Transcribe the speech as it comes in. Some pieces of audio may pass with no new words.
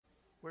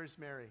Where's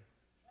Mary?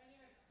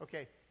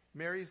 Okay,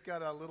 Mary's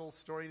got a little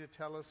story to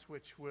tell us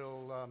which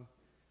will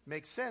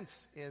make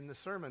sense in the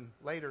sermon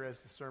later as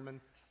the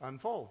sermon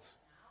unfolds.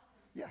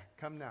 Yeah,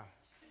 come now.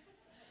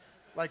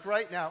 Like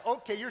right now.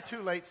 Okay, you're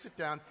too late. Sit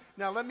down.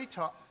 Now let me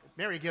talk.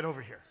 Mary, get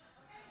over here.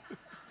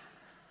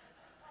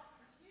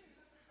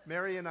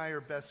 Mary and I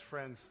are best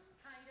friends.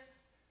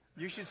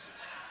 You should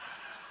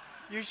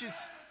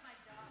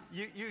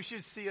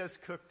see us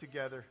cook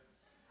together.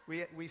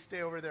 We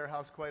stay over their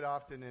house quite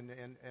often,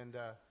 and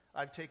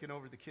I've taken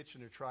over the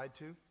kitchen or tried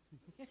to.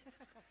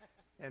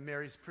 And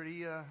Mary's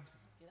pretty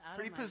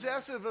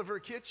possessive of her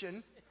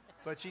kitchen,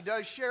 but she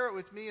does share it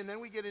with me. And then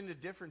we get into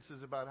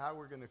differences about how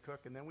we're going to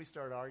cook, and then we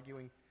start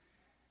arguing.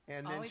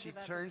 And then she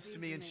turns to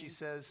me and she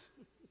says,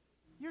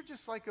 "You're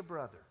just like a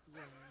brother."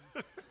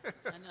 Yeah.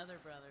 Another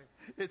brother.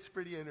 It's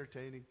pretty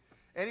entertaining.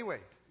 Anyway,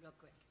 real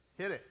quick,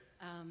 hit it.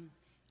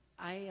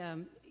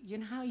 You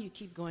know how you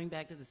keep going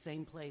back to the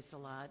same place a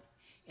lot,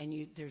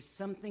 and there's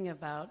something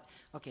about.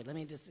 Okay, let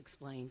me just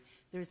explain.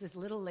 There's this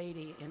little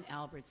lady in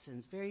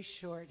Albertsons, very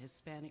short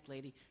Hispanic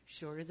lady,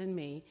 shorter than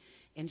me,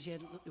 and she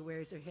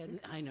wears her head.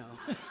 I know.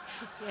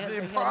 She has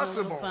her head in a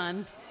little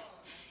bun.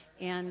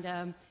 And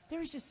there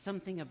was just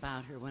something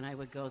about her when I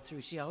would go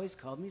through. She always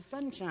called me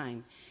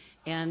Sunshine.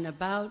 And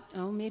about,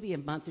 maybe a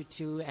month or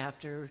two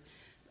after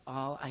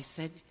all, I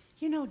said,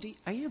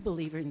 are you a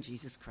believer in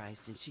Jesus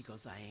Christ? And she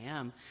goes, I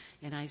am.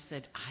 And I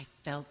said, I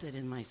felt it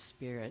in my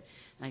spirit.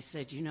 And I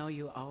said,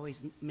 you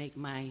always make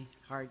my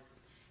heart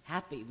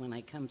happy when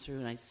I come through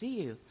and I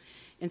see you.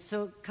 And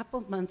so a couple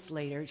of months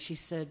later, she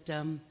said,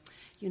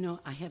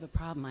 I have a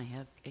problem. I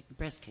have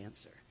breast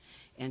cancer.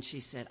 And she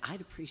said,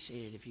 I'd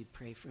appreciate it if you'd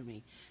pray for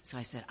me. So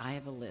I said, I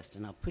have a list,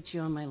 and I'll put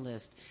you on my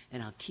list,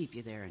 and I'll keep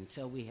you there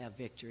until we have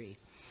victory.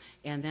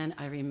 And then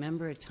I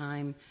remember a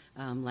time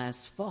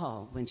last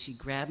fall when she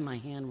grabbed my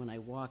hand when I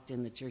walked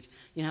in the church.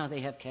 You know how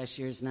they have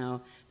cashiers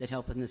now that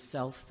help in the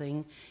self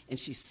thing? And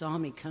she saw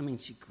me coming.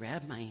 She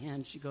grabbed my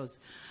hand. She goes,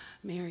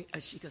 Mary,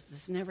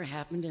 this never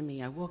happened to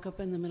me. I woke up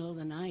in the middle of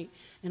the night,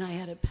 and I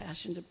had a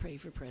passion to pray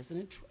for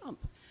President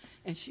Trump.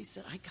 And she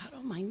said, I got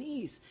on my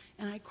knees,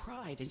 and I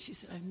cried. And she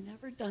said, I've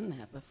never done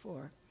that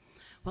before.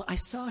 Well, I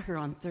saw her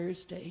on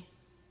Thursday.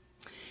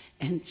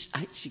 And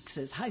she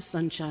says, hi,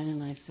 Sunshine.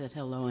 And I said,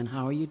 hello, and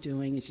how are you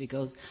doing? And she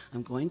goes,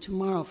 I'm going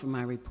tomorrow for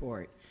my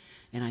report.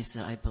 And I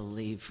said, I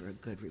believe for a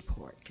good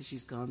report, because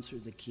she's gone through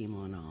the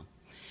chemo and all.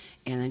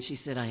 And then she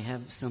said, I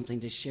have something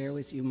to share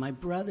with you. My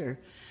brother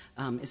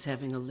is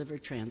having a liver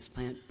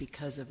transplant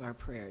because of our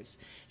prayers.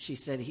 She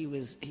said he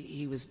was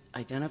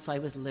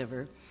identified with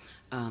liver,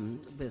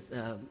 with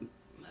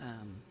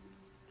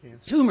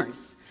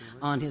tumors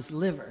on his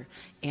liver,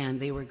 and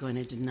they were going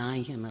to deny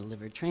him a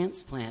liver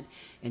transplant.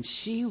 And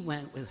she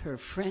went with her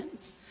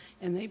friends,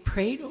 and they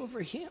prayed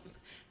over him,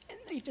 and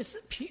they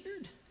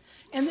disappeared.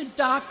 And the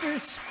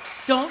doctors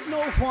don't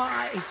know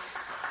why,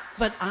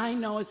 but I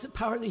know it's the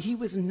power that he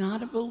was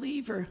not a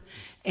believer.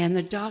 And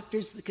the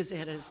doctors, because they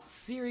had a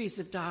series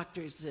of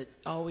doctors that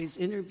always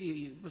interview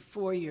you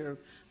before you're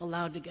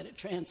allowed to get a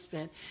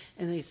transplant,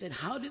 and they said,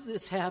 how did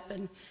this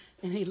happen?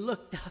 And he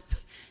looked up,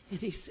 and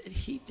he said,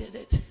 he did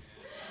it.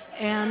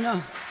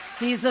 And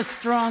he's a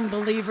strong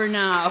believer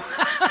now.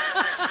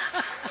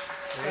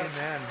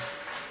 Amen.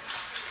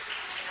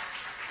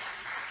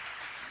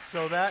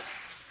 So that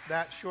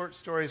short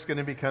story is going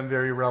to become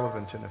very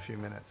relevant in a few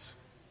minutes.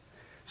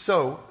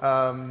 So,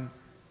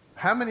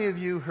 how many of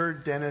you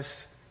heard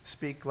Dennis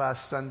speak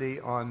last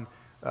Sunday on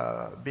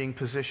being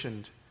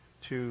positioned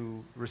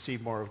to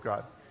receive more of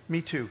God?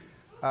 Me too.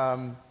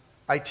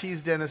 I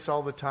tease Dennis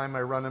all the time.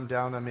 I run him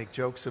down. I make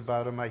jokes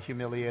about him. I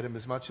humiliate him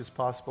as much as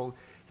possible.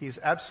 He's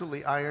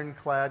absolutely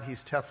ironclad.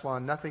 He's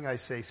Teflon. Nothing I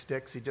say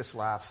sticks. He just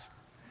laughs,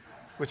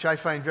 which I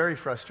find very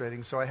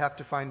frustrating. So I have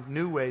to find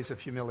new ways of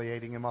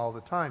humiliating him all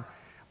the time.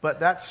 But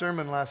that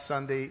sermon last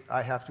Sunday,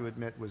 I have to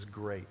admit, was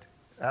great.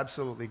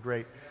 Absolutely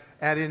great.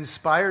 And it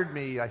inspired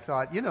me. I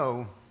thought,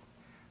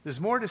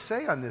 there's more to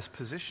say on this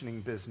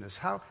positioning business.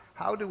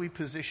 How do we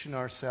position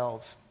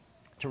ourselves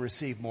to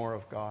receive more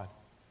of God?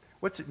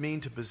 What's it mean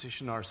to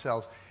position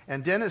ourselves?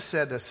 And Dennis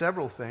said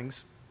several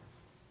things,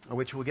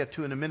 which we'll get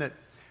to in a minute.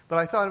 But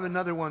I thought of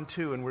another one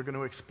too, and we're going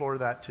to explore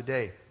that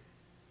today.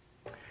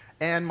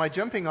 And my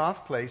jumping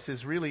off place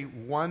is really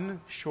one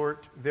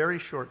short, very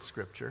short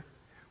scripture,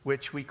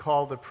 which we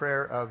call the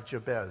prayer of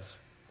Jabez,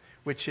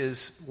 which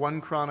is 1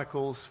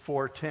 Chronicles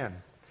 4:10.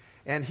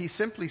 And he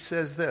simply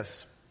says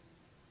this,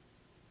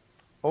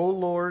 O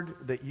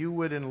Lord, that you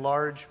would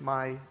enlarge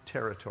my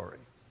territory.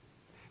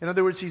 In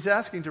other words, he's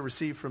asking to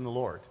receive from the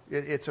Lord.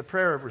 It's a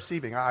prayer of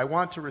receiving. I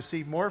want to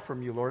receive more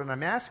from you, Lord, and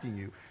I'm asking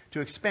you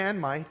to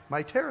expand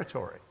my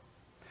territory.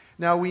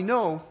 Now we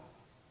know,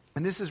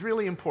 and this is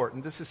really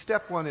important, this is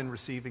step one in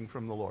receiving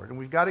from the Lord, and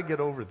we've got to get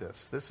over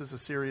this. This is a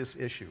serious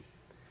issue.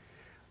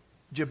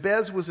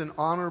 Jabez was an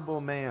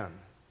honorable man.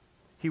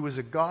 He was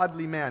a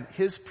godly man.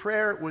 His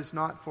prayer was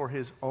not for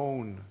his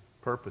own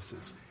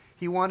purposes.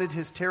 He wanted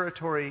his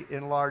territory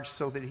enlarged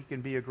so that he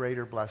can be a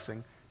greater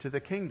blessing to the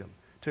kingdom,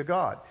 to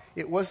God.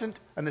 It wasn't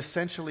an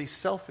essentially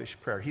selfish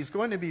prayer. He's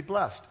going to be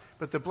blessed,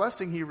 but the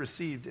blessing he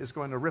received is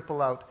going to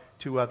ripple out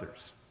to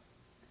others.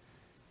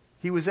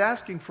 He was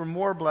asking for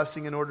more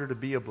blessing in order to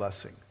be a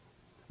blessing,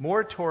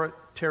 more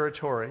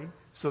territory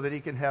so that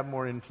he can have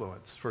more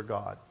influence for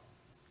God.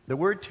 The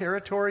word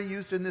territory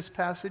used in this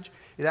passage,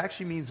 it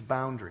actually means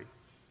boundary.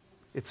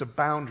 It's a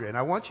boundary. And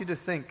I want you to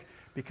think,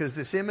 because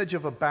this image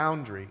of a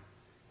boundary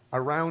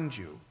around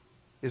you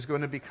is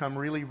going to become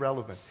really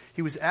relevant.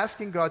 He was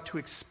asking God to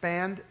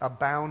expand a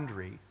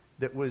boundary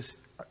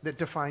that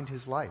defined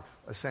his life,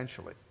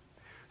 essentially.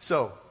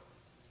 So,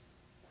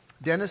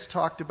 Dennis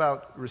talked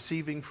about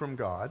receiving from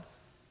God.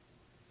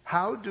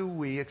 How do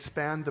we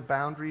expand the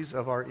boundaries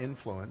of our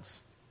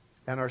influence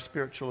and our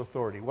spiritual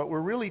authority? What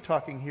we're really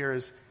talking here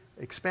is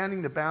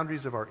expanding the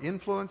boundaries of our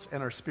influence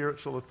and our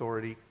spiritual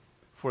authority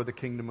for the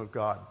kingdom of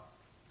God.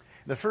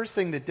 The first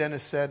thing that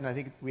Dennis said, and I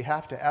think we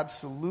have to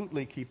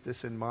absolutely keep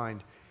this in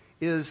mind,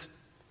 is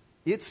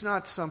it's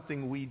not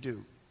something we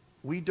do.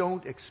 We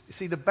don't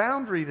see the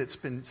boundary that's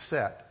been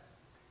set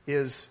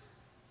is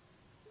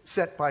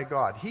set by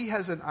God. He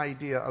has an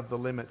idea of the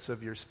limits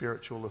of your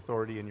spiritual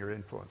authority and your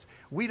influence.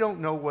 We don't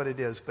know what it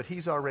is, but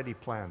he's already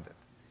planned it.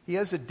 He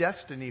has a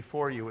destiny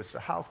for you as to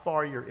how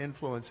far your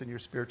influence and your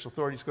spiritual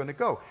authority is going to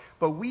go.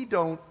 But we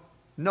don't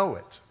know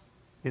it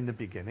in the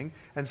beginning,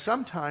 and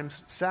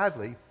sometimes,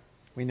 sadly,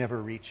 we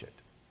never reach it.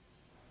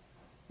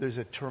 There's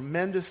a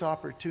tremendous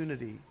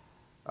opportunity,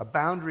 a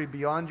boundary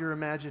beyond your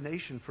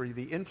imagination for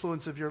the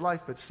influence of your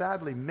life, but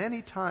sadly,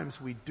 many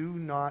times we do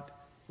not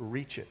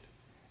reach it.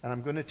 And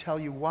I'm going to tell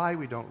you why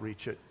we don't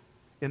reach it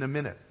in a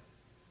minute.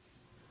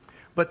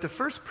 But the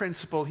first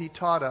principle he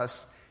taught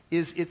us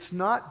is it's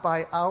not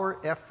by our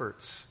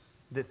efforts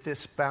that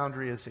this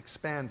boundary is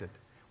expanded.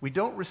 We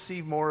don't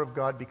receive more of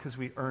God because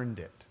we earned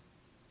it.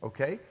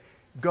 Okay?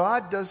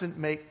 God doesn't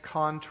make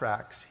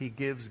contracts, he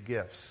gives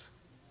gifts.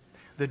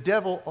 The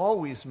devil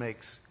always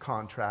makes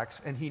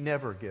contracts, and he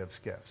never gives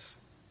gifts.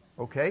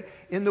 Okay?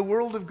 In the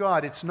world of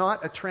God, it's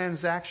not a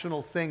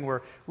transactional thing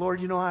where,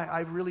 Lord, I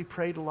really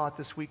prayed a lot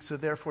this week, so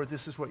therefore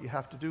this is what you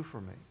have to do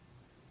for me.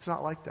 It's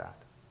not like that.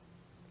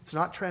 It's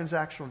not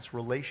transactional, it's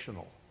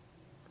relational.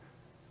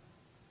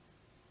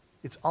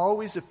 It's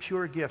always a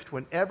pure gift.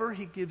 Whenever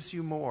he gives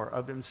you more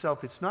of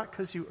himself, it's not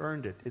because you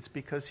earned it, it's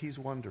because he's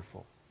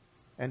wonderful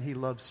and he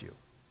loves you.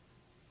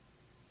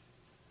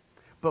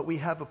 But we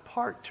have a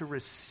part to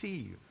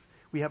receive.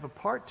 We have a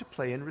part to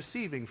play in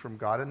receiving from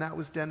God, and that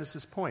was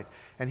Dennis's point.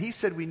 And he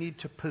said we need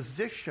to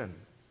position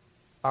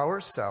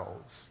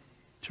ourselves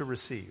to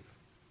receive.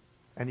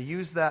 And he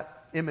used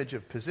that image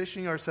of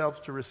positioning ourselves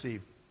to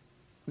receive.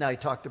 Now, he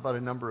talked about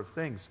a number of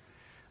things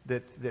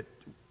that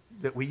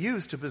we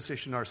use to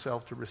position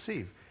ourselves to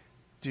receive.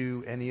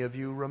 Do any of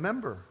you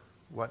remember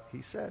what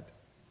he said?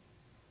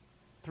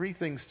 3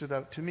 things stood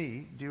out to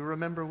me. Do you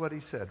remember what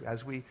he said?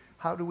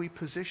 How do we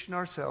position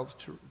ourselves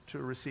to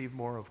receive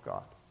more of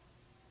God?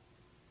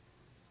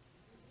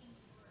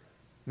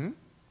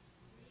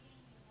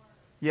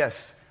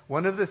 Yes.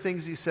 One of the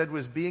things he said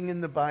was being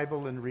in the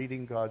Bible and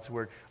reading God's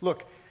Word.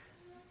 Look,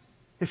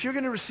 if you're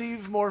going to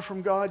receive more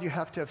from God, you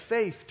have to have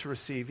faith to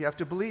receive. You have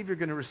to believe you're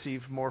going to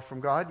receive more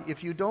from God.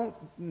 If you don't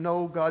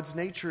know God's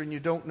nature and you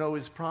don't know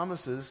his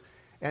promises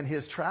and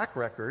his track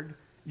record,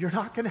 you're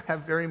not going to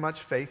have very much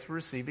faith for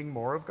receiving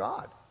more of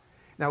God.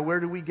 Now, where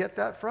do we get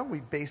that from? We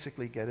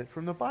basically get it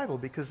from the Bible,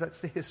 because that's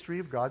the history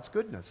of God's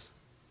goodness.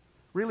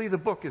 Really, the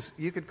book is,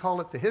 you could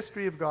call it the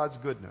history of God's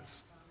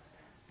goodness.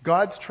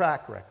 God's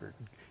track record.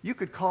 You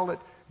could call it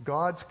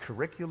God's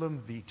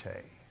curriculum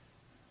vitae.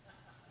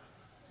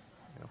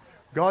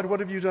 God, what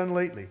have you done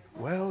lately?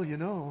 Well,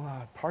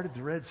 parted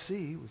the Red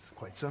Sea. It was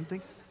quite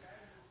something.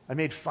 I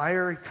made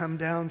fire come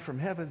down from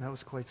heaven. That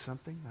was quite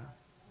something.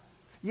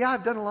 Yeah,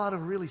 I've done a lot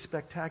of really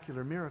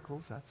spectacular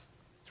miracles.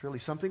 It's really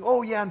something.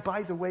 Oh, yeah, and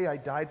by the way, I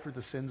died for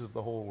the sins of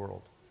the whole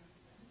world.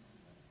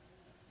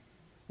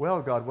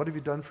 Well, God, what have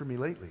you done for me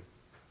lately?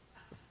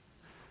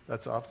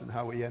 That's often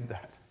how we end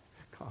that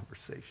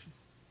conversation.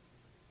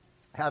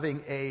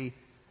 Having a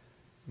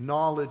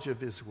knowledge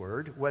of his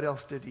word. What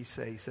else did he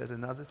say? He said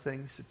another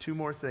thing. He said 2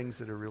 more things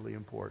that are really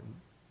important,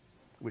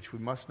 which we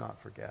must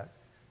not forget.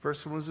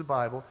 First one was the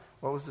Bible.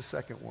 What was the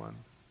second one?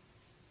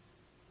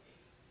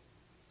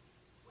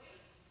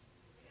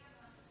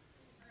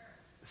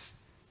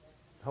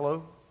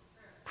 Hello?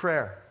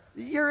 Prayer.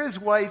 You're his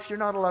wife. You're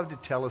not allowed to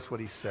tell us what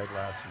he said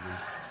last week.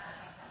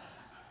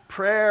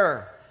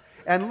 Prayer.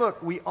 And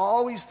look, we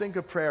always think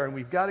of prayer, and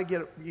you've got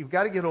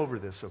to get over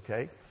this,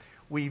 okay?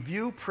 We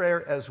view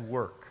prayer as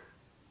work.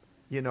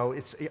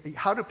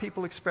 How do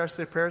people express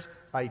their prayers?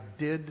 I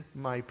did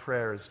my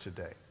prayers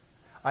today.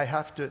 I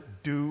have to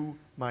do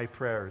my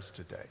prayers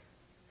today.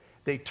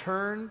 They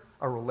turn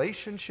a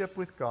relationship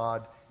with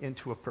God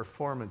into a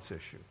performance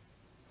issue.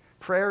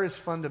 Prayer is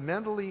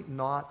fundamentally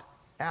not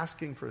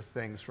asking for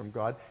things from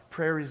God.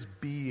 Prayer is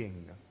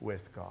being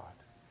with God.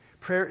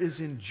 Prayer is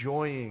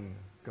enjoying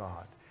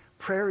God.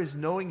 Prayer is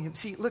knowing him.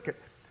 See, look,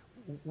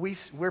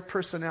 we're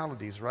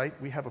personalities, right?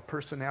 We have a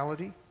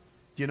personality.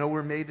 Do you know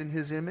we're made in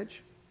his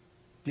image?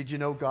 Did you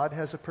know God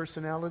has a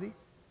personality?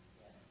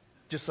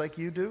 Just like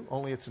you do,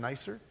 only it's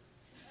nicer.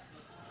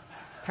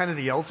 Kind of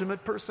the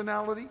ultimate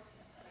personality.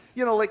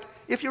 You know, like,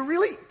 if you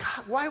really,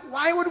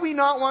 why would we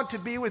not want to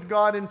be with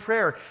God in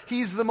prayer?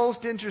 He's the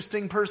most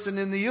interesting person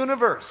in the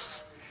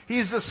universe.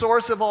 He's the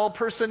source of all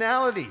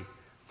personality.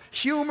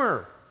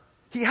 Humor.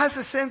 He has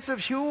a sense of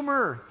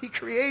humor. He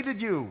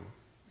created you.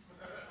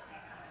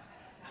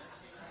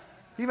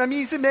 I mean,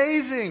 he's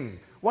amazing.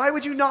 Why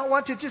would you not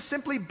want to just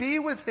simply be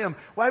with him?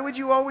 Why would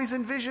you always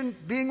envision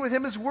being with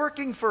him as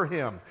working for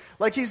him?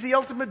 Like he's the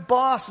ultimate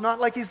boss, not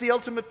like he's the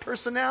ultimate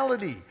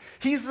personality.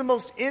 He's the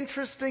most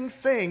interesting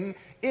thing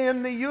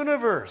in the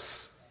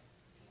universe.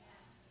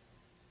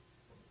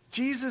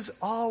 Jesus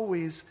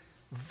always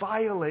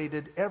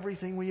violated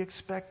everything we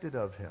expected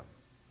of him.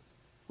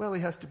 Well,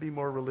 he has to be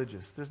more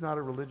religious. There's not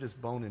a religious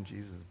bone in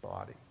Jesus'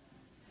 body.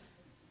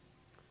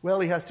 Well,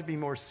 he has to be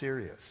more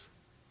serious.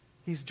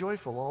 He's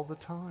joyful all the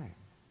time.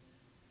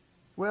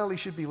 Well, he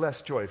should be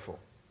less joyful.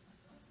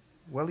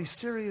 Well, he's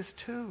serious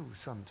too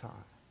sometimes.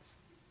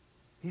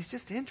 He's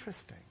just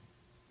interesting.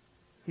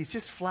 He's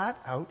just flat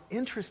out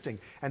interesting.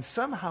 And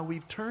somehow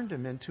we've turned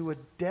him into a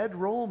dead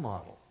role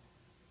model.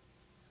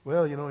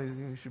 Well, you know,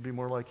 you should be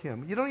more like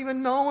him. You don't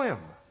even know him.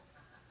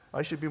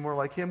 I should be more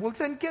like him. Well,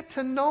 then get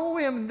to know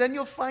him. Then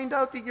you'll find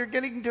out that you're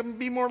getting to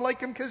be more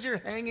like him because you're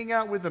hanging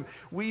out with him.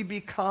 We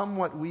become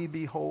what we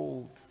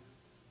behold.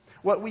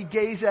 What we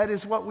gaze at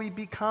is what we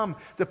become.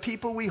 The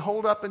people we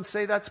hold up and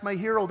say, that's my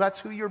hero, that's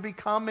who you're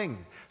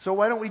becoming. So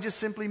why don't we just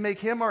simply make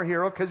him our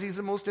hero because he's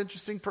the most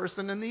interesting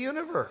person in the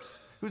universe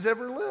who's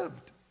ever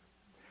lived.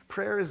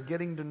 Prayer is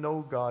getting to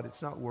know God.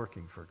 It's not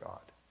working for God.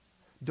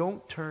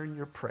 Don't turn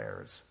your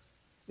prayers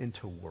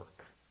into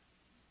work.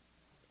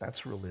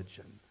 That's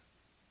religion.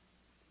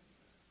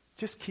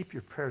 Just keep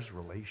your prayers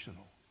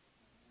relational.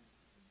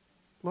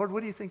 Lord,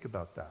 what do you think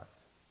about that?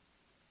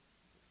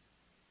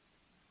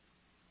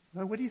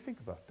 Now, what do you think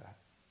about that?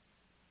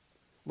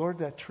 Lord,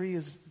 that tree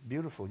is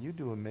beautiful. You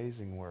do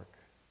amazing work.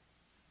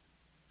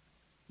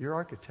 Your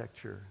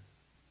architecture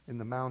in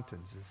the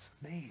mountains is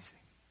amazing.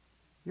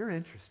 You're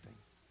interesting.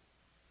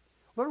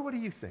 Lord, what do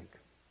you think?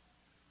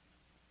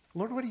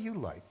 Lord, what do you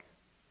like?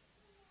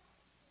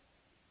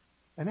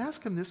 And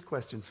ask him this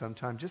question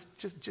sometime,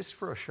 just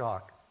for a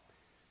shock.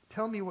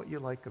 Tell me what you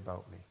like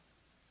about me.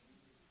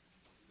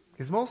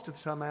 Because most of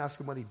the time I ask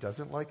him what he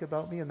doesn't like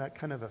about me, and that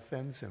kind of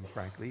offends him,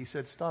 frankly. He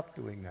said, stop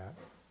doing that.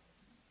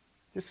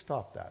 Just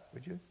stop that,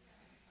 would you?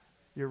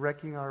 You're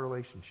wrecking our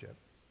relationship.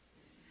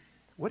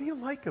 What do you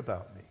like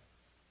about me?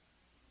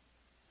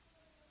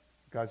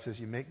 God says,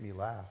 you make me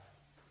laugh.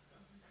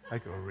 I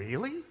go,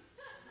 really?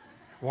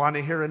 Want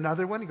to hear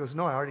another one? He goes,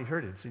 no, I already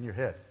heard it. It's in your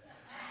head.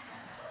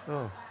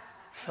 Oh,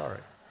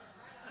 sorry.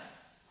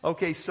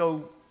 Okay,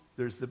 so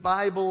there's the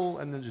Bible,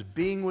 and there's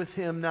being with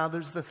him. Now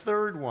there's the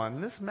third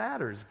one. This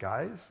matters,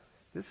 guys.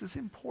 This is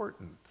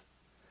important.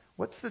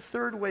 What's the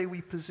third way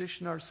we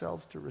position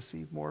ourselves to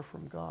receive more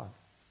from God?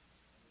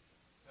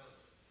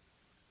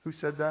 Who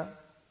said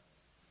that?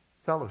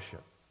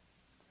 Fellowship.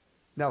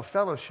 Now,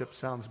 fellowship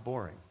sounds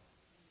boring.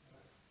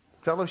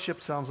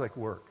 Fellowship sounds like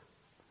work.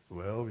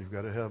 Well, we've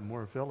got to have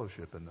more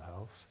fellowship in the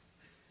house.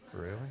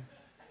 Really?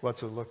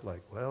 What's it look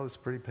like? Well, it's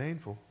pretty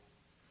painful.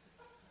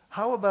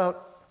 How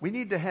about we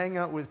need to hang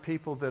out with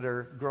people that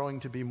are growing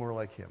to be more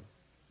like him?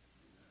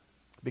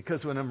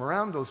 Because when I'm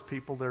around those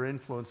people, they're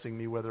influencing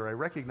me whether I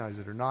recognize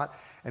it or not.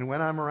 And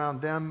when I'm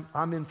around them,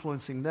 I'm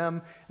influencing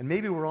them. And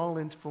maybe we're all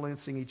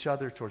influencing each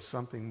other towards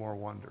something more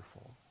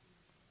wonderful.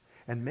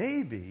 And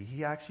maybe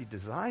he actually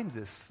designed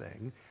this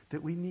thing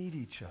that we need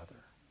each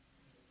other.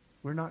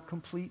 We're not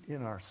complete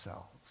in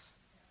ourselves.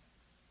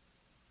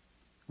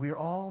 We are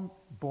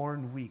all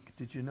born weak.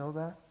 Did you know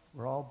that?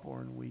 We're all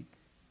born weak.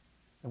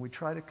 And we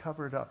try to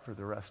cover it up for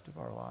the rest of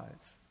our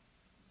lives.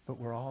 But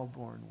we're all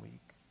born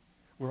weak.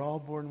 We're all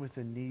born with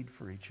a need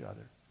for each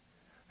other.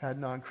 Had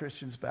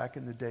non-Christians back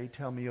in the day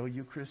tell me, oh,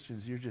 you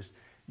Christians,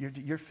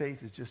 your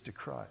faith is just a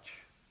crutch.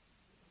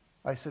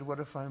 I said, what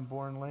if I'm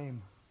born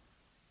lame?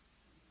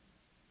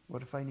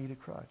 What if I need a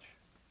crutch?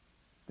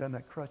 Then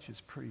that crutch is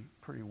a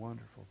pretty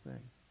wonderful thing.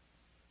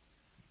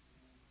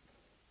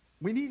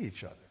 We need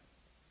each other.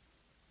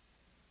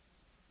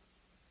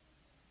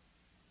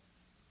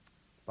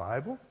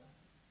 Bible,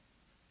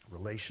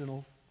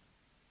 relational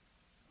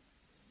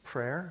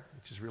prayer,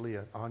 which is really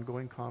an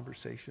ongoing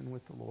conversation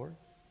with the Lord,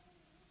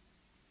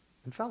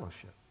 and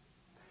fellowship.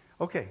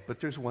 Okay, but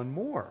there's one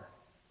more.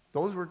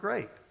 Those were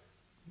great,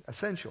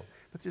 essential.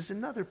 But there's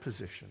another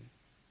position,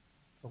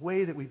 a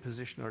way that we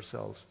position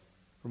ourselves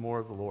for more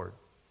of the Lord.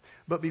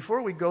 But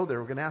before we go there,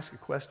 we're going to ask a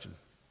question.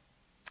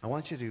 I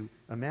want you to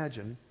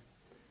imagine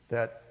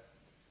that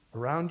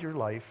around your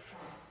life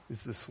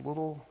is this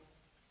little,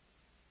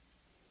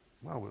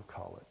 well, we'll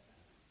call it,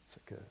 it's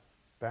like a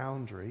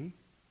boundary.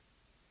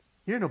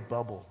 You're in a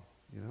bubble,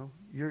 you know.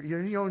 You're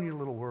in your own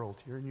little world.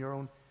 You're in your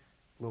own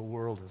little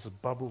world. There's a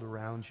bubble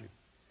around you.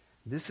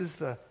 This is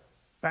the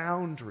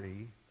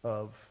boundary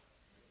of,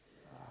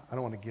 I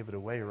don't want to give it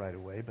away right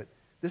away, but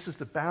this is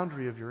the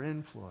boundary of your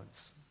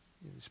influence,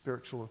 your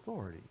spiritual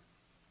authority.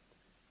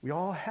 We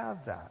all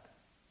have that.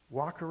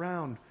 Walk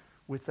around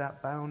with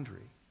that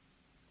boundary.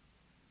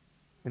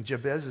 And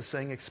Jabez is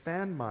saying,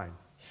 expand mine.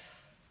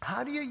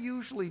 How do you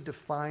usually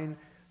define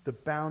the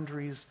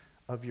boundaries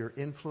of your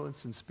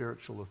influence and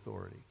spiritual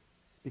authority?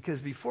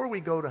 Because before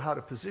we go to how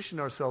to position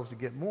ourselves to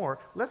get more,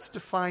 let's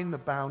define the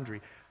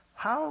boundary.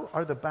 How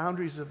are the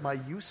boundaries of my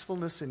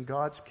usefulness in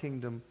God's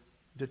kingdom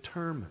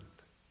determined?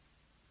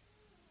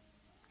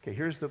 Okay,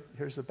 here's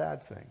the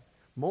bad thing.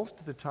 Most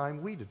of the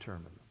time we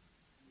determine them,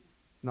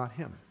 not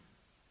him.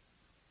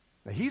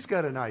 Now, he's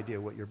got an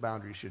idea what your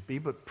boundaries should be,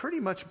 but pretty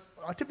much,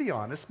 to be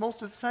honest,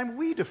 most of the time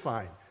we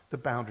define the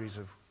boundaries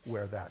of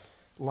where that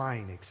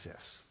line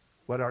exists,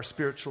 what our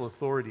spiritual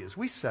authority is.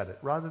 We set it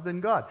rather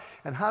than God.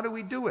 And how do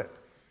we do it?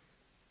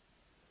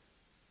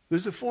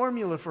 There's a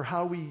formula for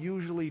how we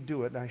usually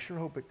do it, and I sure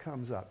hope it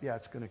comes up. Yeah,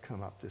 it's going to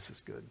come up. This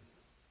is good.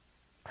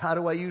 How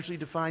do I usually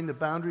define the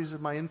boundaries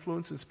of my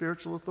influence and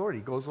spiritual authority?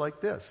 It goes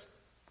like this.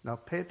 Now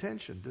pay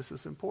attention. This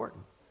is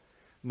important.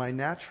 My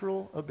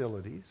natural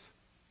abilities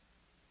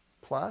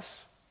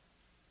plus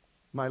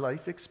my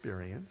life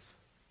experience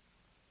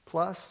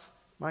plus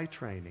my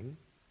training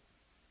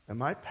and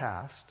my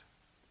past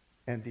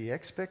and the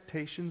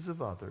expectations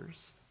of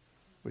others,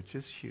 which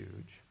is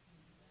huge,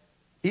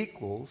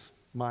 equals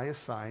my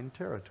assigned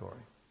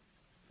territory,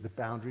 the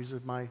boundaries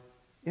of my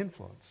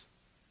influence,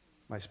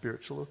 my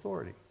spiritual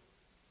authority.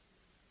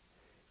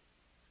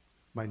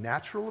 My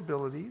natural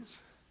abilities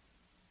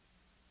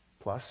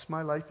plus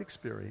my life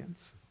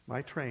experience,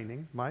 my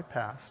training, my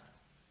past,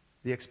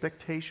 the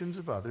expectations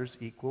of others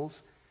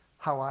equals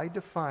how I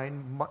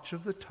define much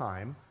of the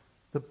time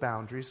the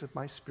boundaries of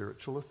my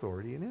spiritual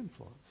authority and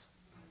influence.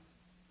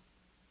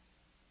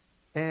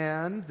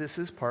 And this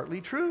is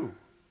partly true.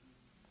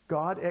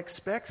 God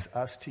expects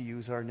us to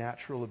use our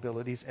natural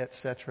abilities,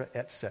 etc.,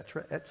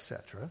 etc.,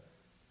 etc.,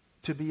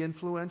 to be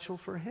influential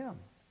for him.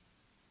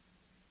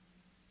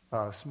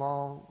 A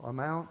small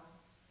amount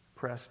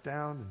pressed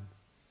down and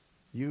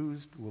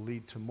used will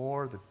lead to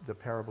more. The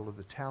parable of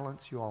the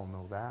talents, you all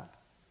know that.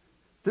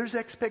 There's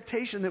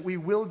expectation that we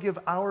will give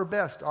our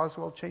best.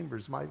 Oswald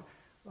Chambers, my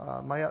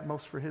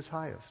utmost for his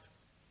highest.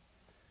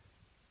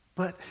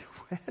 But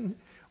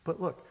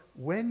look,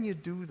 when you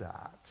do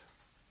that,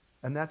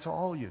 and that's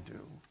all you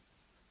do,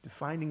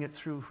 defining it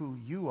through who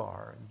you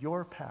are and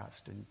your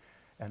past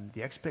and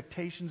the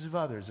expectations of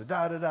others, the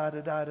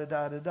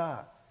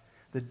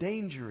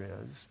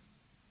danger is,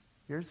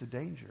 here's the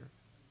danger,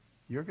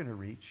 you're going to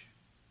reach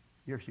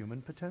your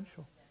human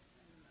potential.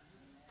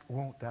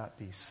 Won't that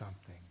be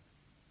something?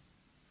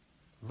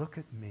 Look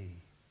at me.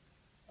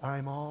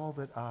 I'm all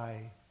that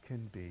I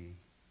can be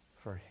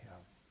for him.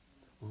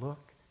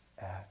 Look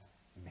at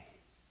me.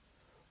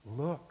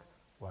 Look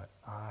what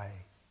I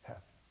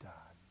have done.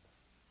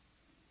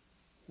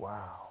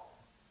 Wow.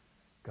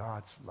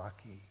 God's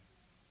lucky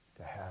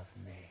to have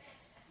me.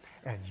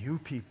 And you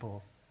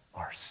people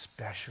are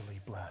specially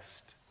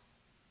blessed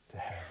to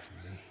have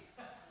me.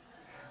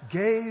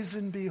 Gaze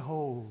and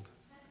behold,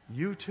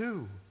 you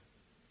too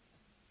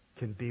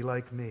can be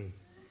like me.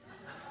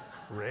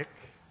 Rick?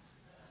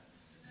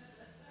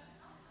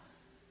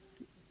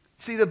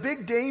 See, the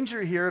big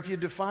danger here, if you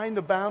define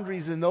the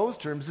boundaries in those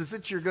terms, is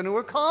that you're going to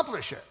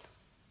accomplish it.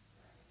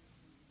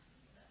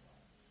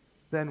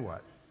 Then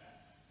what?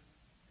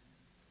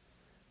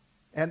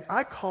 And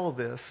I call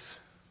this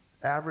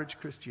average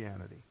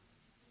Christianity.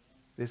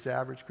 This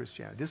average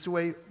Christianity. This is the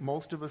way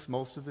most of us,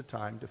 most of the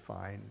time,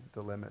 define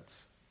the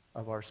limits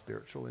of our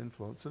spiritual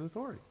influence and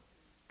authority.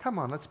 Come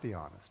on, let's be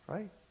honest,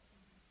 right?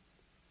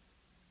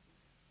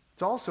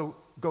 It also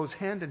goes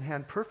hand in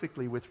hand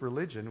perfectly with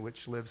religion,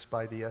 which lives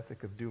by the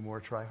ethic of do more,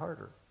 try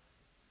harder.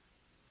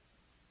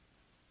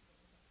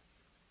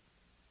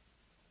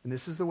 And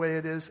this is the way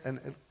it is.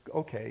 And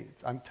okay,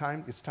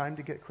 it's time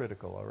to get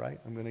critical, all right?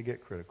 I'm going to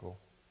get critical.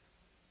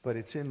 But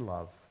it's in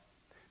love.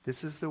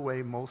 This is the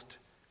way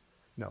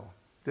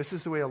this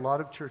is the way a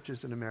lot of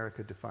churches in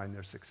America define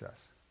their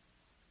success.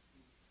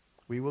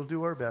 We will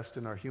do our best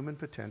in our human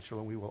potential,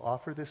 and we will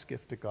offer this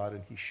gift to God,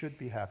 and he should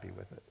be happy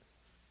with it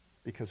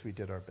because we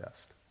did our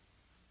best.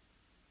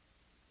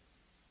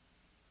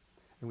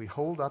 And we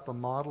hold up a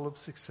model of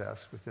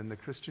success within the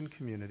Christian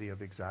community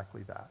of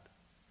exactly that.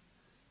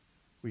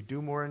 We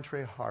do more and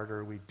try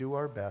harder, we do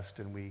our best,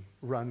 and we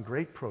run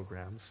great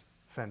programs,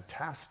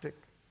 fantastic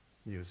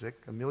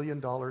music, $1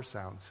 million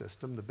sound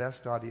system, the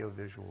best audio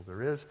visual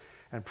there is,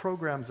 and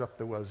programs up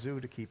the wazoo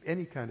to keep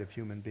any kind of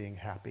human being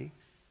happy.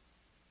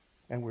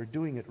 And we're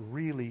doing it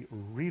really,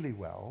 really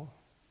well,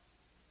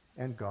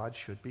 and God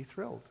should be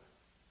thrilled.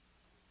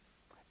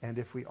 And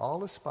if we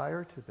all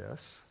aspire to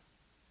this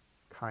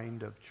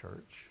kind of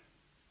church,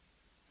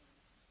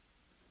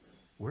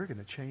 we're going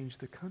to change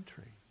the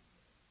country.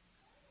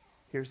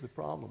 Here's the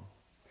problem.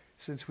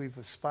 Since we've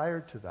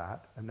aspired to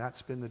that, and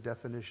that's been the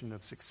definition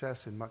of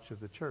success in much of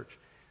the church,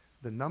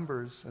 the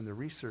numbers and the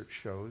research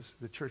shows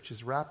the church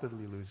is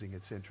rapidly losing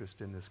its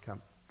interest in this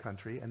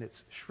country, and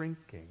it's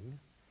shrinking,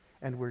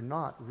 and we're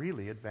not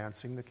really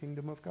advancing the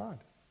kingdom of God.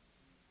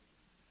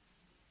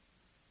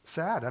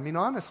 Sad. I mean,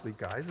 honestly,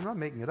 guys, I'm not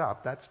making it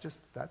up. That's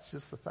just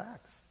the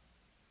facts.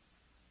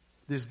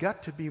 There's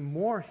got to be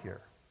more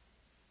here.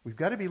 We've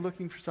got to be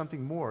looking for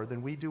something more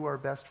than we do our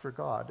best for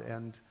God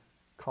and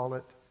call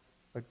it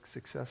a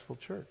successful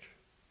church.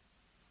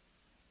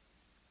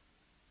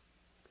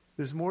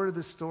 There's more to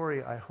the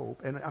story, I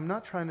hope. And I'm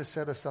not trying to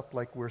set us up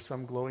like we're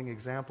some glowing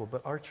example,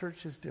 but our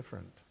church is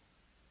different.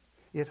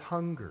 It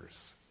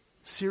hungers,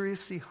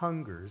 seriously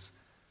hungers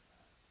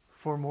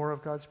for more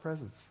of God's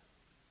presence.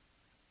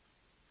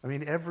 I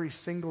mean, every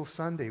single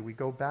Sunday we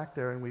go back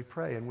there and we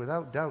pray, and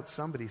without doubt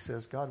somebody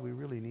says, God, we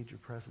really need your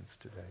presence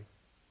today.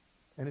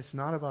 And it's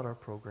not about our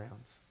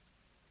programs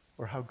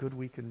or how good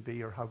we can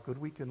be or how good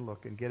we can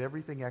look and get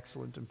everything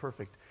excellent and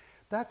perfect.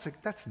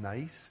 That's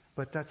nice,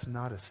 but that's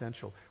not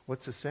essential.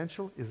 What's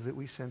essential is that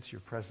we sense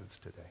your presence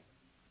today.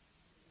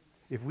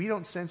 If we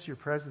don't sense your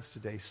presence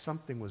today,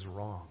 something was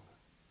wrong.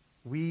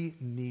 We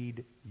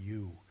need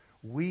you.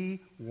 We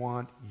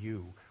want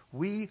you.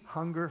 We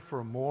hunger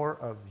for more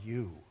of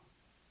you.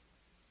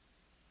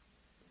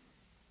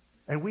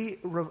 And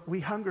we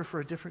hunger for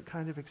a different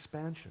kind of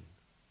expansion.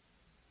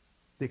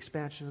 The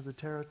expansion of the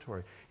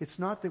territory. It's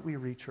not that we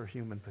reach our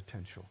human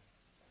potential.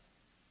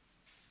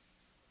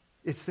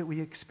 It's that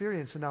we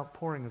experience an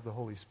outpouring of the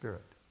Holy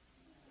Spirit.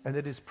 And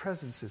that his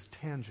presence is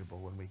tangible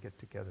when we get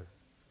together.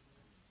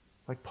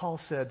 Like Paul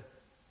said,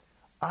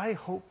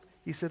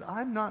 he said,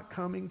 I'm not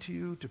coming to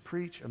you to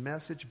preach a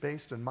message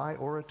based on my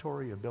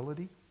oratory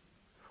ability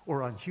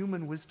or on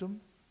human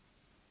wisdom.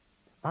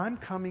 I'm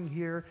coming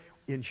here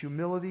in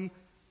humility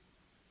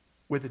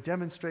with a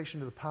demonstration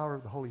of the power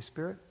of the Holy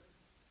Spirit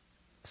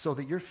so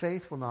that your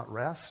faith will not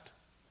rest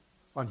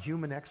on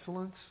human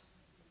excellence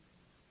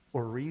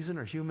or reason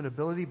or human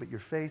ability, but your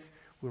faith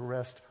will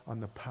rest on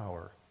the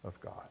power of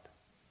God.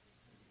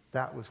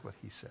 That was what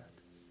he said.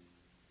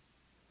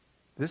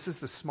 This is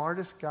the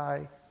smartest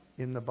guy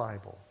in the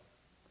Bible.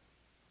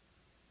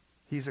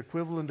 He's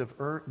equivalent of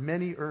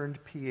many earned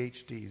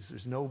PhDs.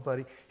 There's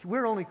nobody.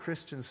 We're only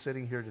Christians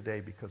sitting here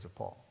today because of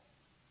Paul.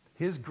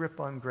 His grip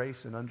on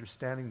grace and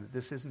understanding that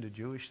this isn't a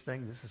Jewish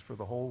thing, this is for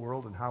the whole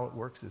world, and how it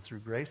works is through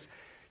grace.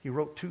 He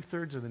wrote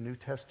 2/3 of the New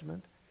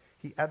Testament.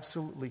 He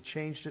absolutely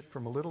changed it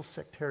from a little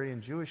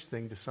sectarian Jewish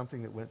thing to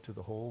something that went to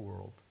the whole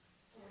world.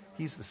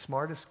 He's the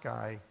smartest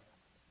guy,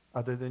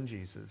 other than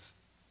Jesus,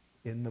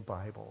 in the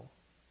Bible.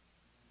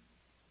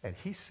 And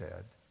he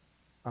said,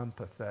 I'm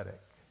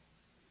pathetic.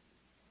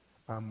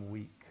 I'm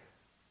weak.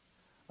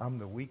 I'm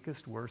the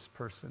weakest, worst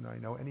person I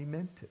know. And he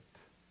meant it.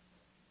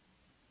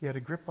 He had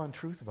a grip on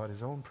truth about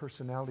his own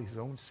personality, his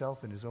own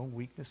self, and his own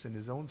weakness and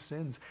his own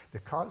sins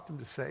that caused him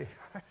to say,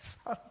 it's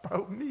not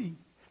about me.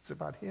 It's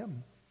about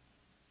him.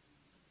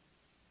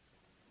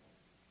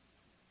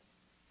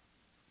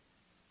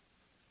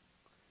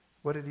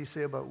 What did he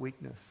say about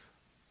weakness?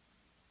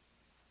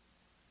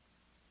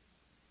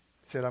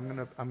 He said, I'm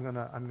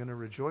gonna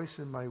rejoice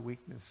in my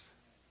weakness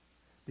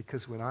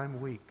because when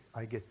I'm weak,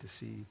 I get to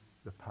see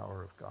the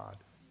power of God.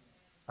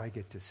 I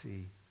get to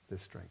see the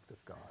strength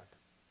of God.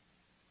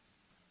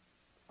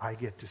 I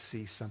get to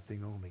see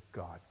something only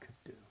God could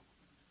do.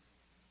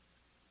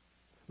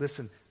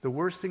 Listen, the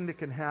worst thing that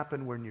can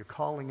happen when you're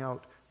calling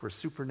out for a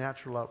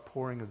supernatural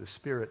outpouring of the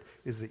Spirit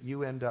is that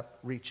you end up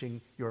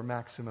reaching your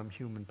maximum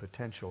human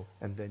potential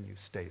and then you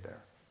stay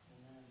there.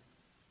 Amen.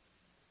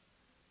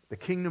 The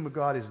kingdom of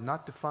God is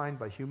not defined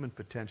by human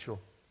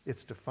potential.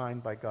 It's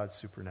defined by God's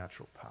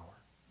supernatural power.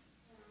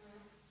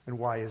 And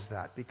why is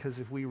that? Because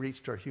if we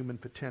reached our human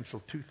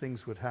potential, two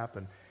things would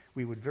happen.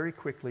 We would very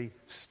quickly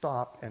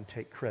stop and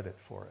take credit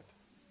for it.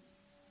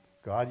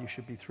 God, you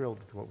should be thrilled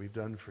with what we've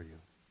done for you.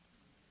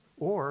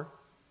 Or,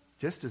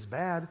 just as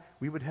bad,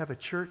 we would have a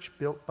church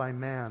built by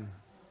man.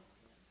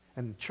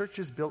 And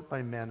churches built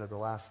by men are the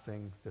last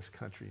thing this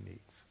country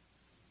needs.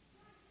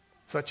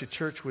 Such a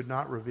church would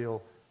not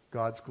reveal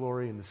God's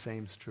glory, and the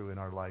same is true in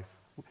our life.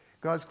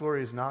 God's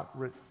glory is not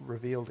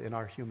revealed in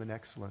our human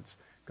excellence.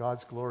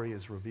 God's glory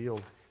is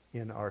revealed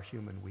in our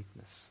human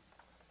weakness.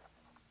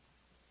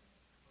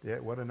 Yeah,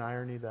 what an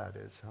irony that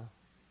is, huh?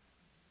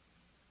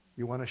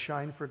 You want to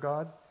shine for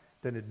God?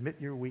 Then admit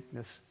your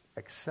weakness,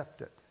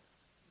 accept it,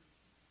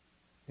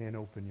 and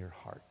open your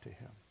heart to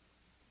him.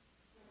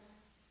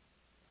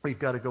 We've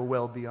got to go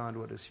well beyond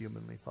what is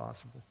humanly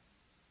possible.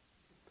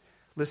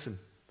 Listen,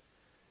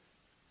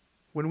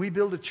 when we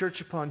build a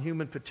church upon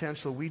human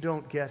potential, we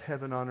don't get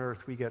heaven on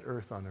earth, we get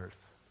earth on earth.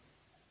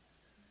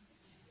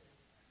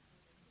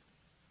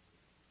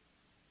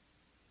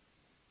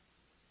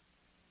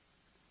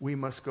 We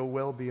must go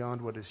well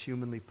beyond what is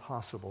humanly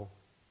possible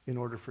in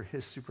order for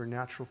his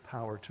supernatural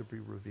power to be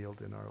revealed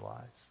in our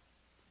lives.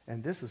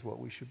 And this is what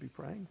we should be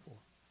praying for.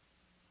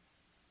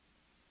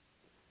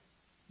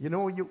 You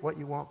know what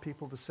you want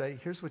people to say?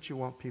 Here's what you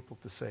want people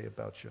to say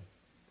about you.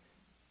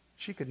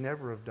 She could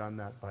never have done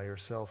that by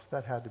herself.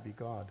 That had to be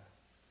God.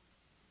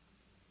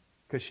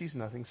 Because she's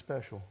nothing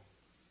special.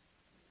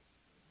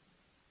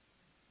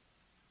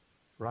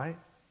 Right?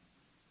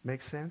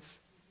 Makes sense?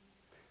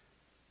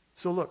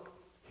 So look,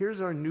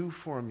 here's our new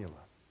formula.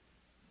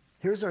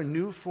 Here's our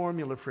new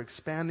formula for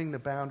expanding the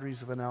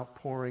boundaries of an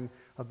outpouring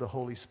of the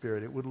Holy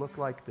Spirit. It would look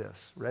like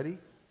this. Ready?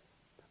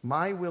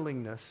 My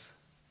willingness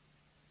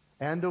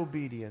and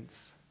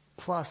obedience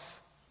plus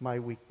my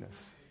weakness.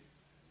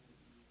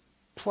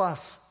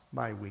 Plus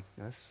my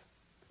weakness.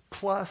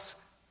 Plus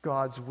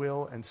God's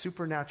will and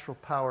supernatural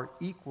power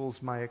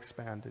equals my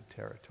expanded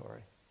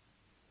territory.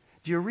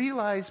 Do you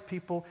realize,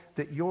 people,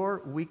 that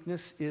your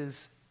weakness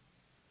is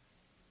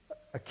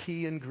a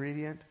key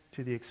ingredient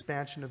to the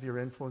expansion of your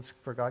influence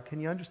for God? Can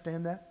you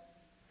understand that?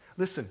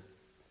 Listen,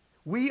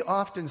 we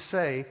often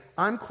say,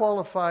 I'm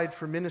qualified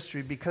for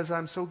ministry because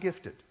I'm so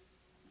gifted.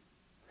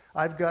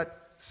 I've got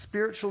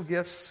spiritual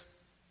gifts,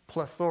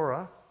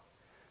 plethora,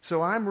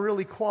 so I'm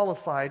really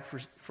qualified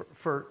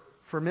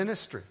for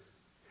ministry.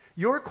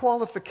 Your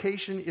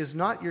qualification is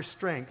not your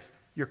strength.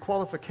 Your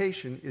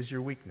qualification is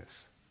your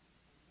weakness.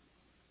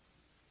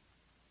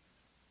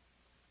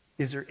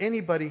 Is there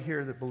anybody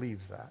here that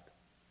believes that?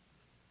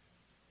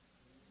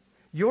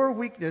 Your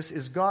weakness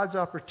is God's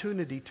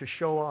opportunity to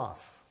show off.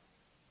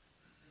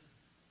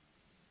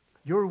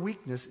 Your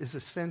weakness is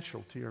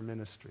essential to your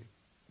ministry.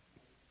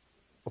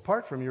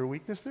 Apart from your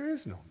weakness, there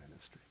is no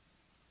ministry.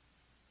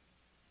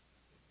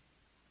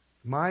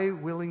 My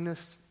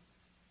willingness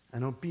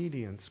and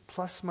obedience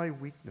plus my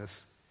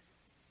weakness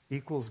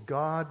equals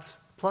God's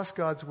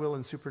will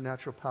and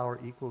supernatural power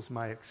equals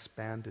my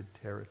expanded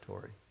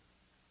territory.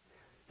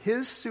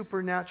 His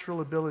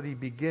supernatural ability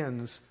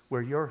begins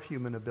where your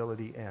human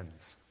ability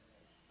ends.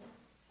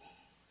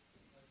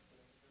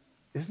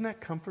 Isn't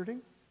that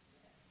comforting?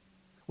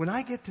 When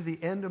I get to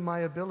the end of my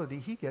ability,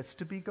 he gets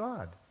to be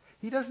God.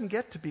 He doesn't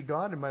get to be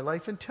God in my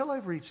life until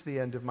I've reached the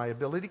end of my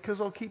ability, because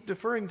I'll keep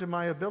deferring to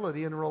my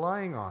ability and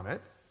relying on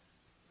it.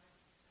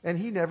 And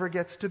he never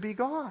gets to be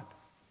God.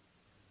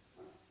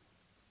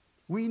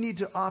 We need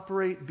to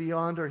operate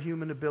beyond our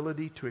human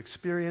ability to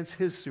experience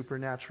his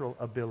supernatural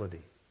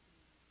ability.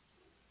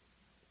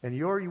 And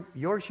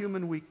your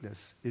human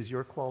weakness is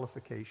your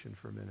qualification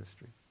for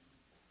ministry.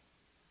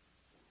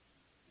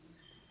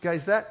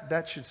 Guys,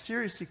 that should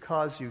seriously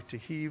cause you to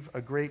heave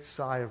a great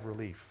sigh of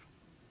relief.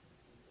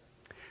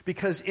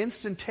 Because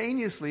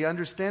instantaneously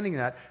understanding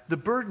that, the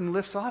burden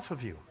lifts off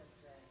of you.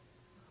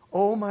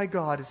 Oh my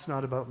God, it's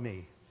not about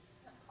me.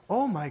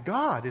 Oh my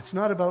God, it's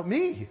not about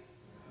me.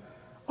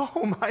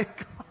 Oh my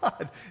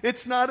God,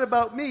 it's not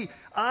about me.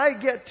 I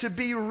get to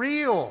be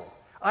real.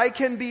 I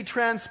can be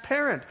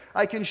transparent.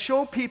 I can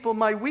show people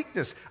my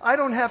weakness. I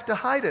don't have to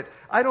hide it.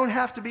 I don't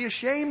have to be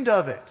ashamed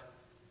of it.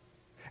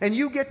 And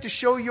you get to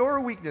show your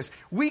weakness.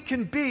 We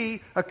can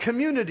be a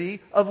community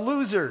of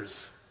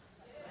losers.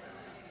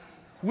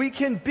 We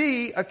can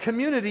be a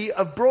community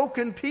of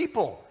broken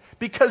people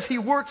because he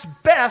works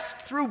best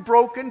through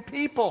broken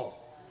people.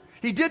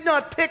 He did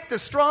not pick the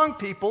strong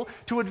people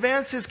to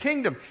advance his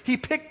kingdom. He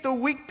picked the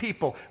weak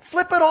people.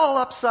 Flip it all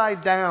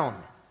upside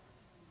down.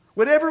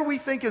 Whatever we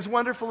think is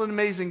wonderful and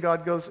amazing,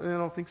 God goes, I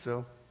don't think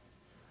so.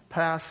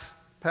 Pass.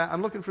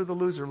 I'm looking for the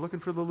loser. I'm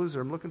looking for the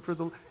loser. I'm looking for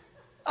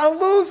a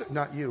loser.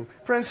 Not you.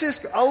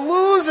 Francisco, a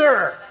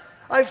loser.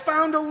 I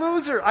found a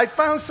loser. I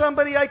found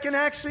somebody I can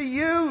actually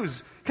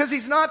use. Because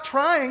he's not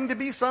trying to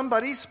be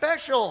somebody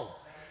special.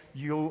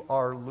 You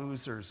are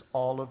losers,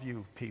 all of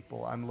you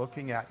people I'm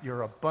looking at.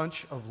 You're a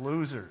bunch of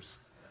losers.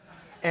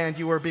 And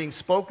you are being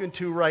spoken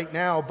to right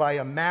now by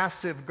a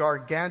massive,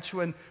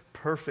 gargantuan,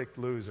 perfect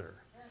loser.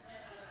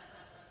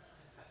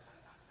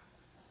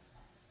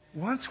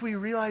 Once we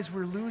realize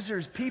we're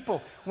losers,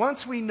 people,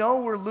 once we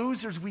know we're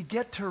losers, we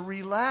get to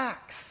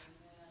relax.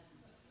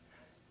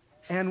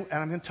 And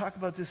I'm going to talk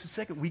about this in a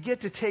second. We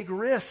get to take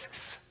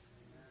risks.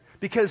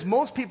 Because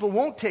most people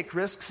won't take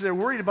risks. They're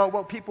worried about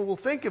what people will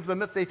think of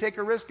them if they take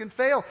a risk and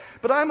fail.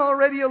 But I'm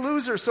already a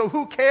loser, so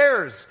who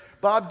cares?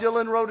 Bob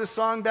Dylan wrote a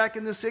song back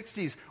in the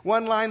 60s,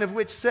 one line of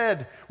which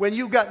said, when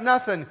you got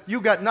nothing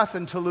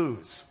to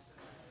lose.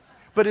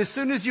 But as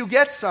soon as you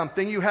get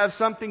something, you have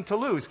something to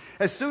lose.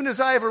 As soon as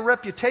I have a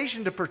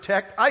reputation to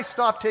protect, I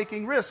stop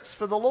taking risks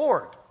for the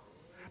Lord.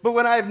 But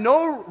when I have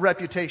no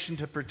reputation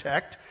to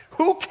protect,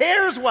 who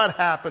cares what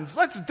happens?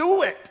 Let's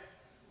do it.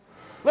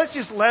 Let's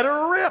just let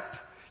her rip.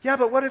 Yeah,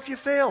 but what if you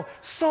fail?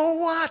 So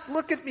what?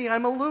 Look at me.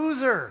 I'm a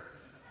loser.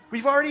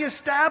 We've already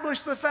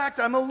established the fact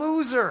I'm a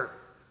loser.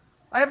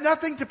 I have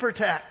nothing to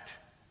protect.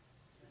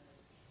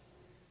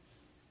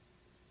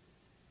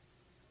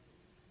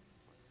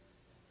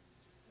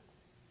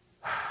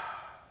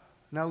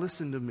 Now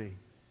listen to me.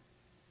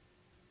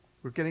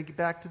 We're going to get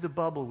back to the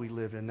bubble we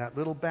live in, that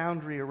little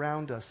boundary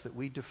around us that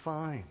we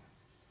define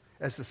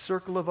as the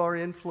circle of our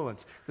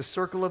influence, the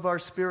circle of our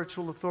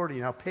spiritual authority.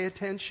 Now pay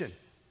attention.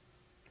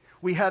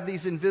 We have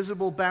these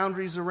invisible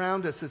boundaries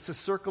around us. It's a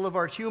circle of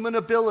our human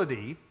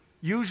ability,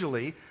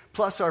 usually,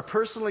 plus our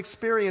personal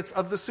experience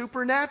of the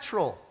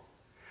supernatural.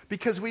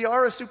 Because we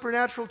are a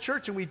supernatural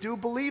church and we do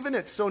believe in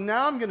it. So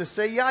now I'm going to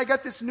say, I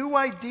got this new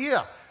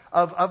idea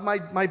of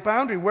my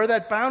boundary, where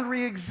that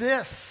boundary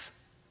exists.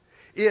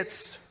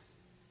 It's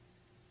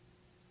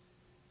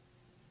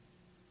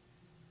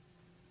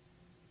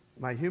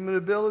my human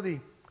ability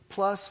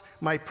plus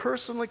my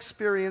personal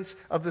experience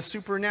of the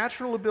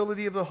supernatural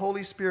ability of the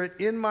Holy Spirit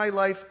in my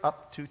life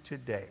up to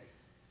today.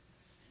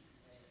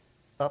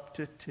 Up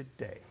to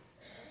today.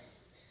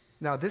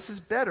 Now, this is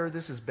better.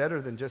 This is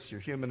better than just your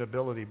human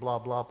ability, blah,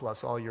 blah,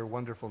 plus all your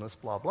wonderfulness,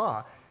 blah,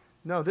 blah.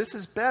 No, this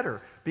is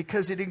better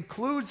because it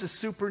includes a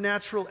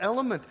supernatural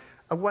element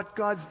of what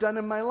God's done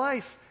in my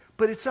life.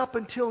 But it's up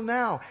until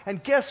now.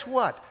 And guess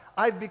what?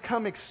 I've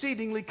become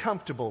exceedingly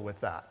comfortable with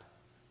that.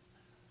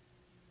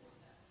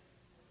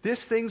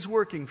 This thing's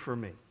working for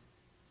me.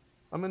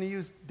 I'm going to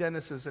use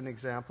Dennis as an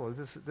example.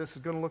 This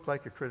is going to look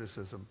like a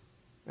criticism,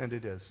 and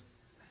it is.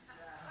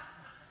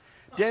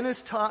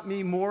 Dennis taught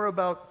me more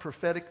about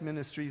prophetic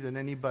ministry than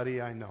anybody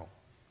I know.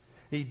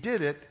 He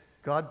did it,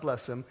 God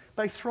bless him,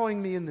 by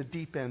throwing me in the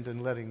deep end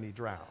and letting me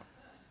drown.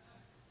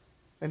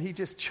 And he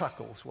just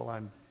chuckles while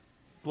I'm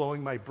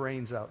blowing my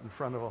brains out in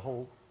front of a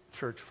whole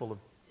church full of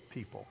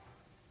people.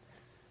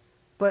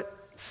 But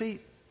see,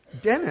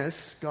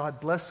 Dennis, God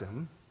bless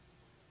him,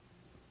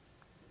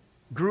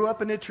 grew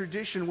up in a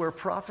tradition where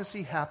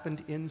prophecy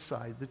happened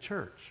inside the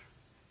church.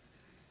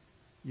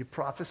 You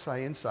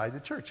prophesy inside the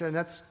church, and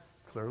that's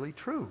clearly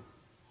true.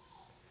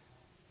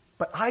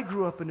 But I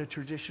grew up in a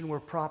tradition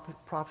where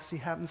prophecy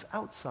happens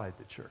outside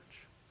the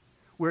church,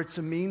 where it's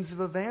a means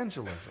of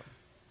evangelism,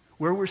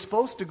 where we're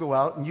supposed to go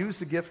out and use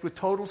the gift with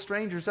total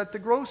strangers at the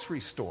grocery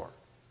store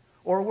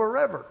or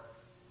wherever.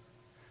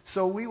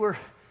 So we were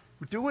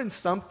doing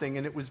something,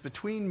 and it was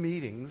between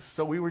meetings.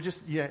 So we were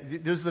just,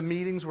 there's the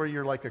meetings where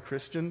you're like a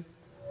Christian,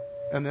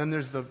 and then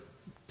there's the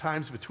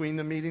times between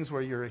the meetings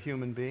where you're a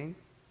human being.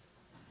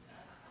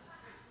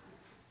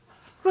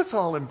 Let's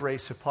all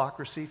embrace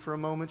hypocrisy for a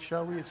moment,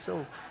 shall we? It's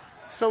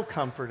so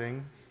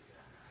comforting.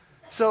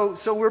 So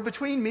we're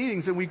between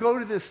meetings, and we go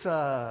to this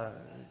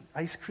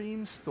ice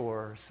cream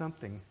store or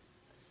something.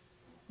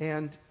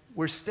 And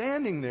we're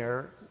standing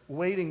there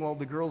waiting while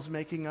the girl's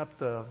making up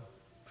the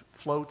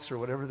floats or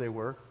whatever they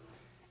were.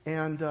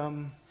 And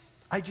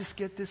I just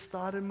get this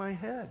thought in my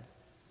head.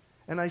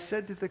 And I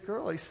said to the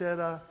girl, I said,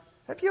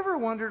 have you ever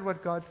wondered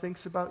what God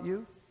thinks about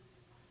you?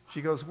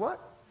 She goes,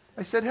 what?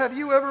 I said, have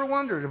you ever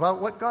wondered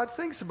about what God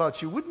thinks about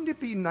you? Wouldn't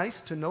it be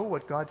nice to know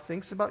what God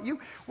thinks about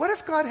you? What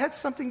if God had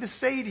something to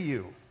say to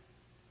you?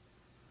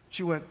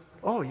 She went,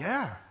 oh,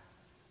 yeah.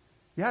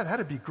 Yeah,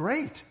 that'd be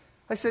great.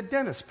 I said,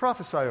 Dennis,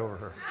 prophesy over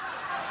her.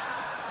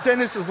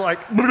 Dennis is like,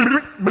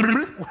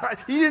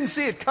 he didn't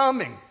see it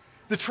coming.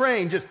 The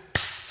train just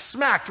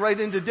smacked right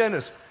into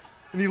Dennis.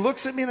 And he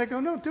looks at me and I go,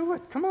 no, do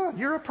it. Come on,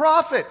 you're a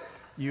prophet.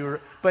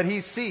 But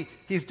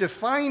he's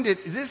defined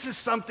it. This is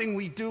something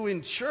we do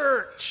in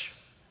church.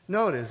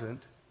 No, it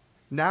isn't.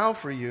 Now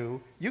for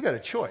you got a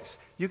choice.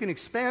 You can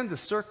expand the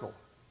circle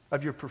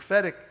of your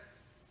prophetic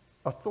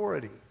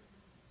authority,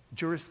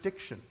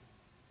 jurisdiction,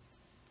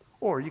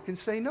 or you can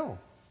say no.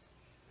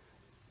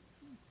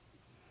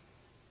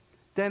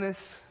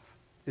 Dennis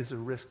is a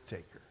risk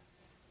taker.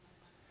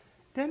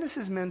 Dennis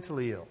is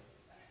mentally ill.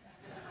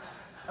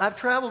 I've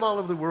traveled all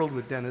over the world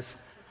with Dennis.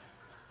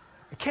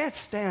 I can't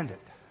stand it.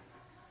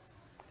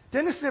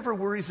 Dennis never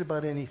worries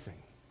about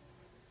anything.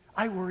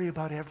 I worry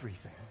about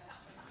everything.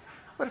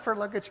 What if our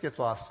luggage gets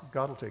lost?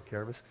 God will take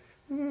care of us.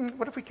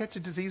 What if we catch a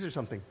disease or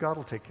something? God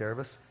will take care of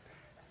us.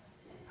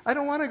 I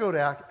don't want to go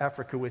to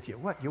Africa with you.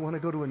 What, you want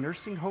to go to a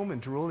nursing home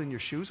and drool in your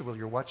shoes while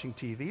you're watching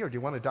TV? Or do you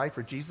want to die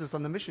for Jesus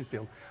on the mission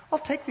field? I'll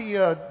take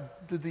the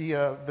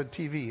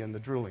TV and the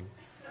drooling.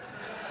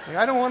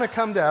 I don't want to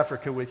come to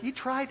Africa with you.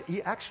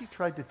 He actually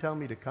tried to tell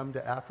me to come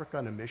to Africa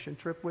on a mission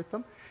trip with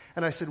them.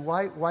 And I said,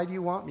 why do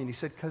you want me? And he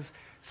said, because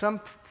some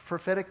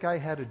prophetic guy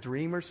had a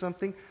dream or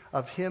something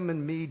of him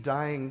and me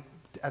dying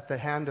at the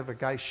hand of a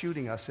guy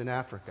shooting us in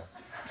Africa.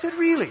 I said,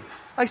 really?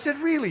 I said,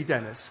 really,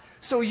 Dennis?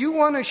 So you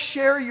want to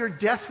share your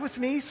death with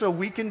me so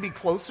we can be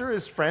closer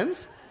as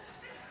friends?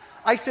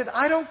 I said,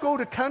 I don't go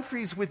to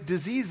countries with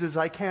diseases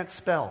I can't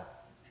spell.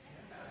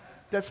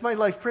 That's my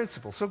life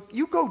principle. So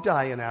you go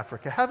die in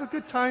Africa. Have a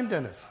good time,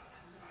 Dennis.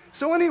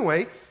 So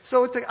anyway,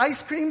 so at the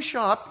ice cream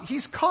shop,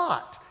 he's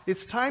caught.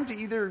 It's time to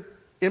either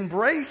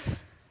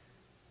embrace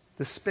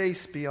the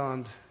space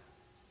beyond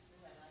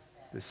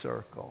the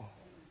circle.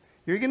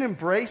 You're going to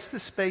embrace the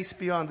space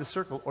beyond the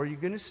circle, or you're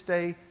going to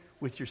stay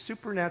with your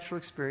supernatural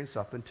experience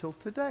up until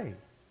today.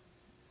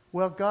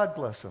 Well, God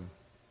bless him.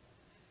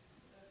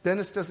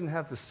 Dennis doesn't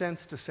have the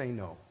sense to say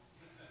no.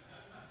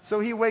 So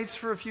he waits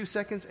for a few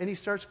seconds, and he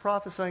starts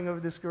prophesying over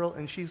this girl,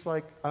 and she's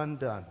like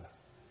undone.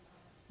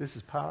 This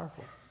is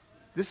powerful.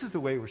 This is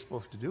the way we're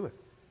supposed to do it.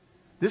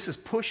 This is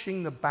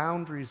pushing the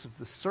boundaries of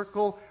the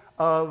circle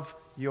of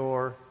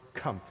your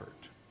comfort.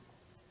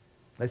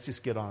 Let's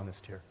just get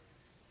honest here.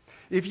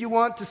 If you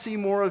want to see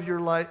more of your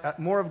life,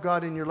 more of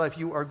God in your life,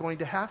 you are going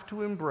to have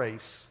to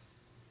embrace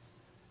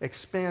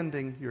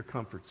expanding your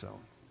comfort zone.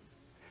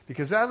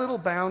 Because that little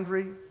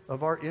boundary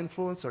of our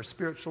influence, our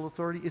spiritual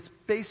authority, it's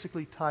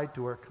basically tied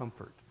to our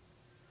comfort.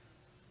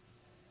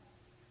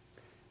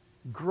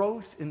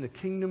 Growth in the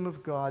kingdom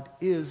of God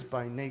is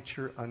by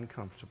nature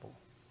uncomfortable,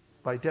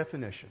 by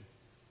definition.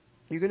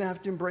 You're going to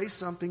have to embrace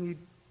something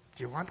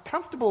you aren't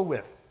comfortable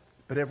with.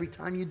 But every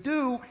time you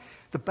do,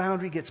 the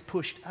boundary gets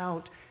pushed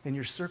out and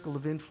your circle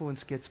of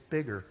influence gets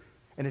bigger.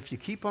 And if you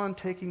keep on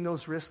taking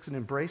those risks and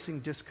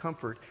embracing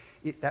discomfort,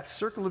 that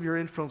circle of your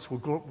influence will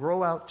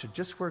grow out to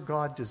just where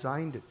God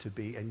designed it to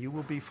be, and you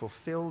will be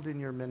fulfilled in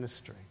your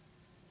ministry.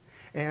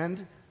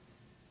 And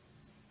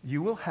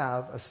you will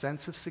have a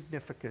sense of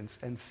significance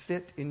and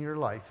fit in your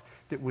life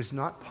that was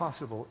not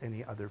possible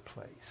any other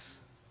place.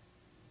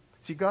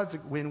 See, God's a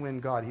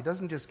win-win God. He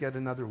doesn't just get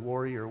another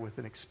warrior with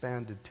an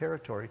expanded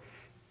territory.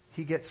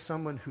 He gets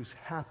someone who's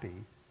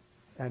happy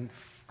and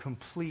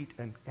complete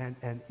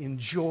and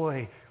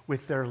enjoy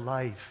with their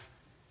life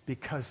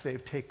because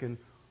they've taken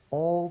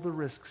all the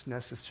risks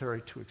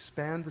necessary to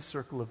expand the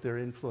circle of their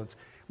influence,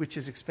 which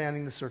is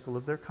expanding the circle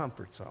of their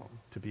comfort zone,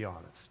 to be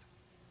honest.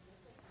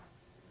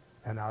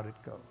 And out it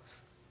goes.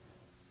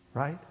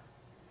 Right?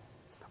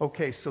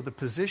 Okay, so the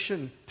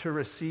position to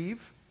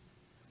receive,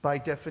 by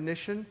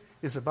definition,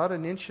 is about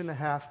 1.5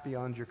 inches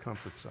beyond your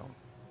comfort zone.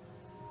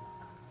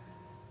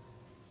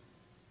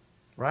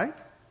 Right?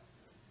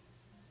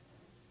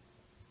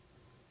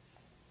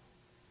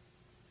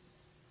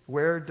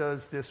 Where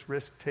does this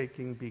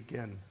risk-taking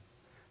begin?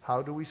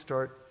 How do we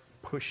start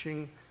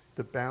pushing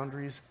the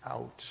boundaries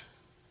out?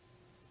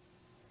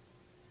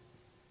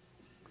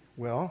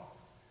 Well,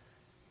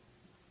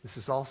 this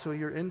is also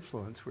your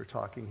influence we're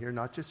talking here,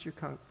 not just your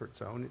comfort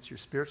zone. It's your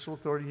spiritual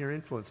authority and your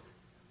influence.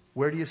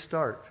 Where do you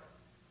start?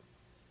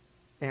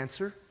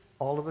 Answer,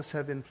 all of us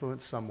have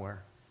influence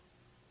somewhere.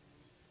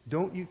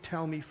 Don't you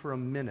tell me for a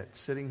minute,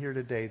 sitting here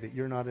today, that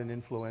you're not an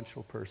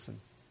influential person.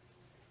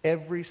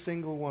 Every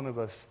single one of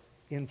us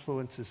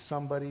influences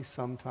somebody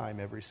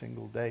sometime every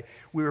single day.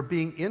 We are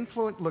being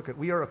influenced. Look,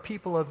 we are a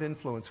people of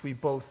influence. We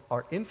both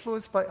are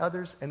influenced by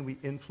others and we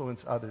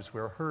influence others.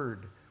 We're a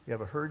herd. We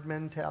have a herd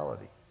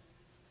mentality.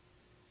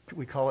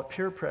 We call it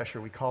peer pressure.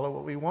 We call it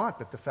what we want,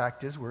 but the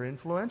fact is we're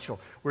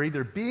influential. We're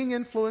either being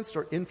influenced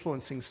or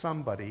influencing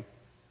somebody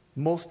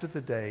most of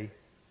the day,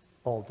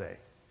 all day.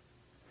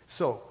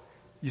 So,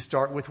 you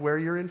start with where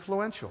you're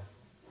influential.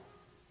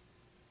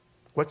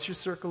 What's your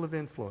circle of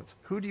influence?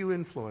 Who do you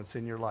influence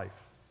in your life?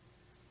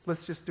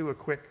 Let's just do a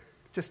quick,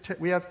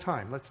 we have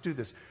time. Let's do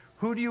this.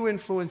 Who do you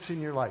influence in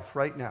your life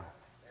right now?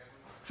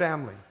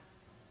 Family.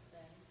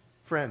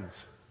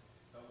 Friends.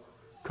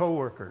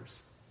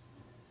 Co-workers.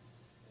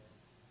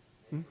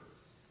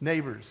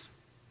 Neighbors.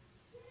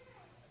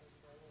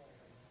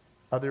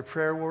 Other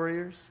prayer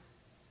warriors.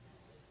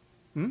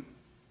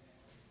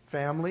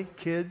 Family,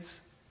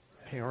 kids,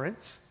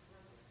 parents,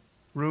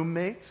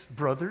 roommates,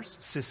 brothers,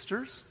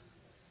 sisters.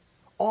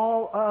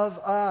 All of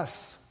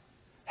us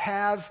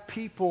have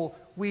people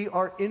we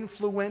are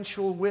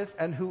influential with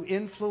and who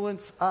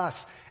influence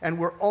us. And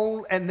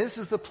this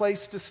is the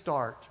place to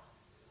start,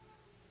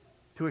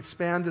 to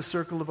expand the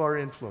circle of our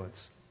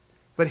influence.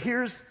 But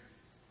here's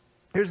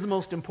the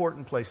most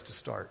important place to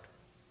start.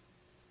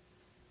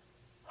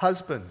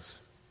 Husbands,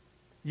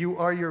 you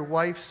are your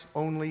wife's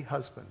only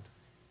husband.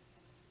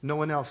 No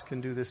one else can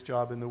do this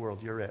job in the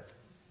world. You're it.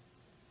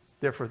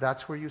 Therefore,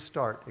 that's where you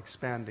start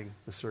expanding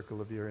the circle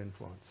of your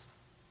influence.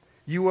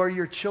 You are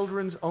your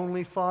children's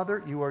only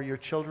father. You are your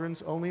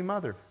children's only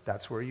mother.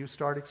 That's where you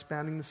start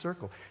expanding the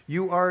circle.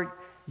 You are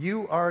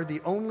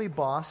the only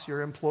boss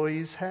your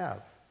employees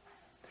have.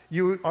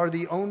 You are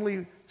the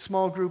only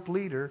small group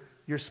leader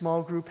your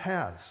small group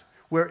has.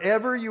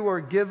 Wherever you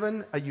are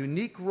given a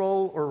unique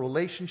role or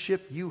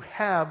relationship, you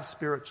have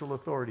spiritual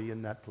authority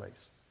in that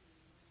place.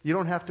 You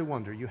don't have to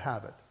wonder. You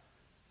have it.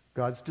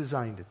 God's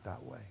designed it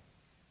that way.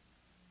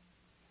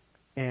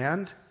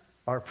 And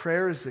our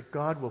prayer is that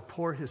God will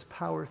pour His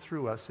power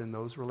through us in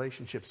those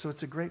relationships. So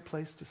it's a great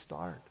place to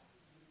start.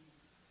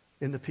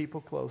 In the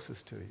people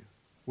closest to you,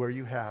 where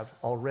you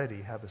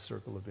already have a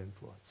circle of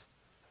influence.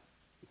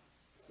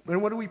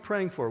 And what are we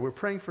praying for? We're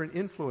praying for an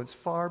influence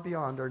far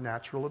beyond our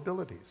natural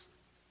abilities.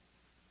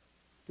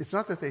 It's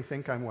not that they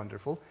think I'm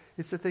wonderful.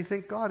 It's that they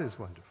think God is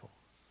wonderful.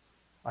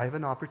 I have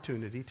an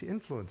opportunity to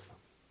influence them.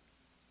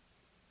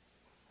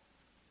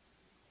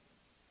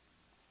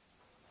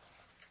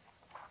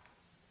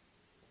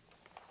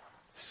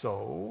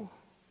 So,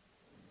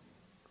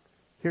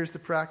 here's the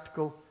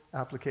practical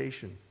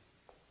application.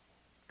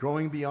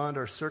 Growing beyond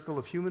our circle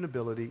of human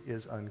ability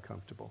is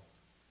uncomfortable.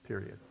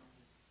 Period.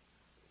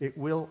 It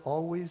will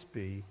always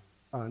be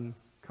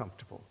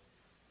uncomfortable.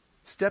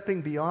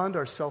 Stepping beyond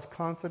our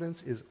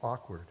self-confidence is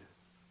awkward.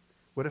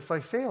 What if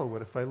I fail?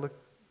 What if I look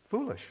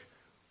foolish?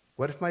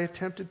 What if my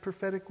attempted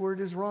prophetic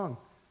word is wrong?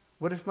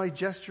 What if my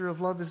gesture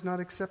of love is not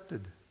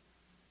accepted?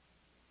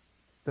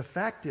 The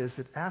fact is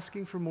that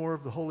asking for more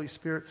of the Holy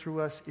Spirit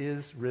through us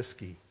is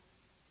risky.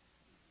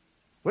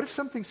 What if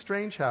something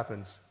strange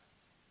happens?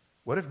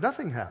 What if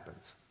nothing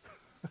happens?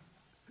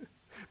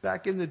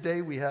 Back in the day,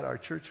 our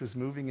church was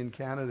moving in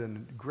Canada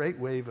in a great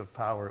wave of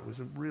power. It was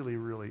really,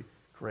 really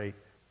great.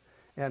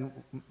 And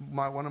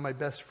one of my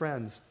best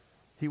friends,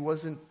 he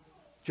wasn't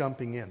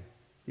jumping in.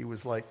 He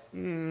was like, I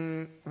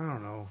don't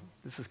know,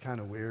 this is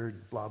kind of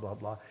weird, blah, blah,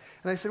 blah.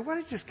 And I said, why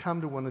don't you just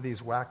come to one of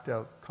these whacked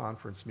out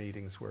conference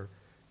meetings where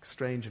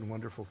strange and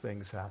wonderful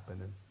things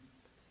happen? And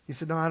He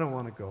said, no, I don't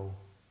want to go.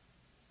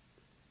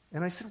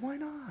 And I said, why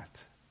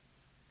not?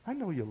 I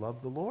know you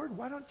love the Lord.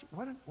 Why don't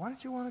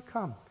you want to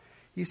come?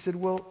 He said,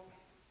 well,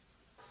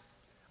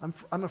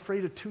 I'm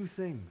afraid of two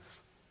things.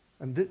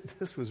 And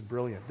this was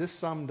brilliant. This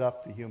summed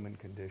up the human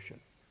condition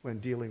when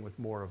dealing with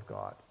more of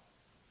God.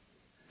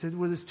 He said,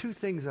 well, there's two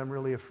things I'm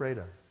really afraid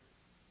of.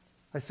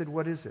 I said,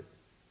 what is it?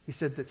 He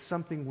said, that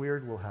something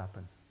weird will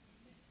happen.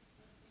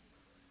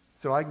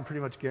 So I can pretty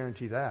much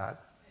guarantee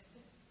that.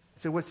 I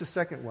said, what's the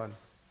second one?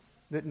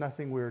 That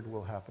nothing weird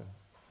will happen.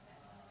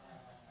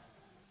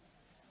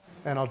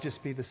 And I'll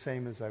just be the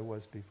same as I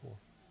was before.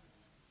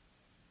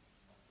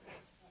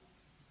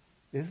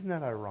 Isn't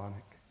that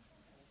ironic?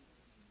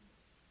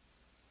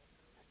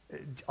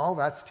 All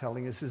that's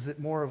telling us is that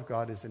more of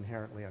God is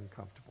inherently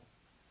uncomfortable.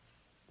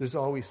 There's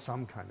always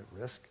some kind of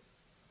risk.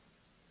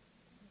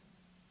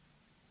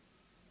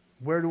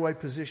 Where do I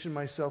position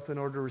myself in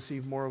order to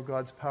receive more of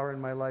God's power in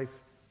my life?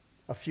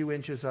 A few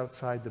inches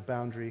outside the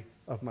boundary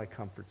of my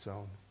comfort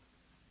zone.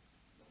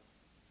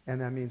 And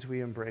that means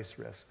we embrace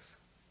risks.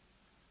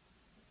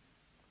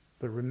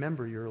 But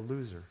remember, you're a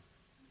loser.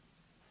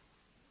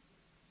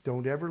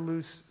 Don't ever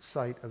lose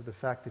sight of the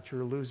fact that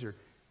you're a loser.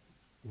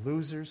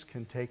 Losers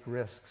can take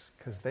risks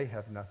because they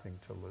have nothing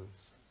to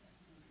lose.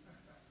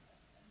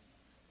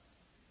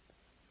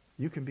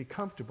 You can be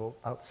comfortable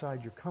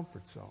outside your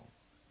comfort zone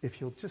if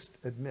you'll just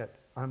admit,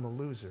 I'm a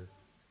loser.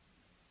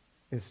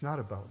 It's not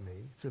about me,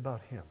 it's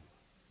about him.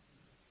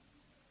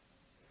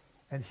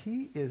 And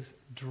he is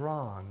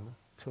drawn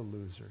to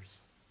losers.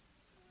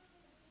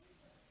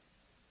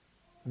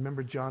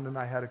 Remember, John and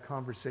I had a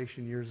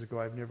conversation years ago.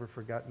 I've never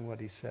forgotten what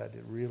he said.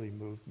 It really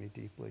moved me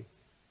deeply.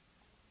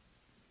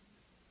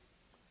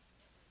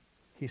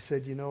 He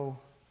said, you know,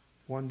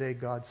 one day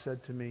God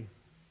said to me,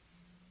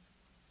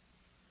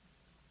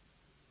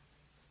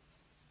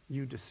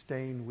 you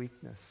disdain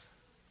weakness.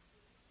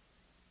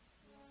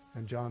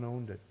 And John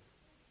owned it.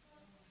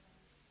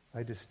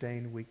 I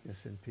disdain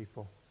weakness in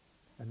people.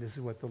 And this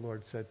is what the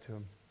Lord said to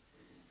him.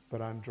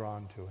 But I'm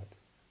drawn to it.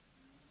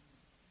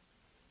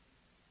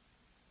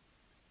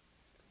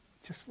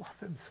 Just love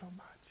him so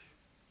much.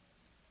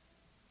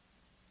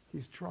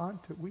 He's drawn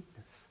to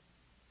weakness.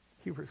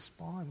 He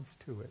responds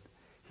to it.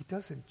 He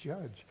doesn't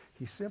judge.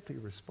 He simply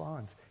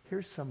responds.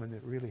 Here's someone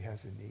that really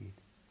has a need.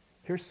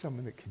 Here's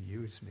someone that can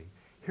use me.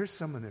 Here's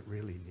someone that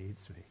really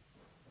needs me.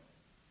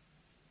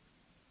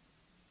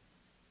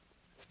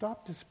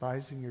 Stop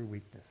despising your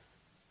weakness.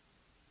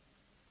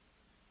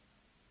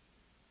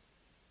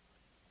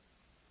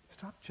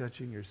 Stop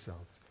judging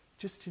yourselves.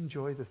 Just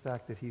enjoy the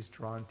fact that he's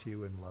drawn to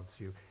you and loves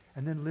you.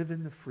 And then live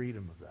in the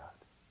freedom of that.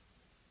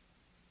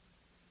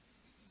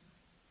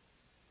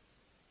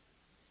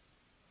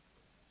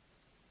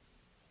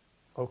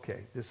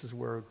 Okay, this is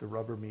where the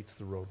rubber meets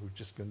the road. We're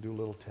just going to do a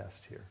little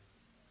test here.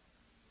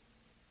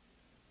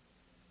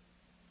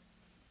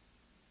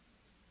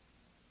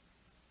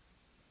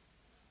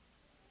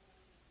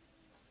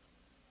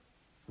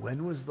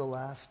 When was the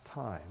last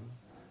time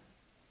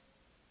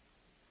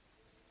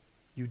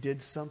you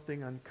did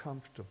something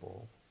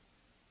uncomfortable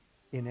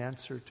in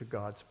answer to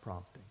God's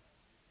prompting?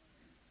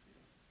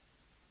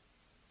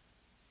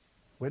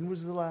 When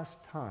was the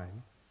last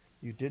time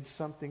you did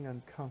something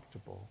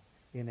uncomfortable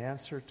in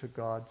answer to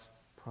God's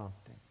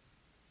prompting?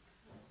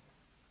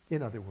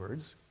 In other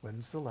words,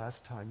 when's the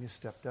last time you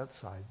stepped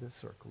outside the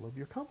circle of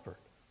your comfort?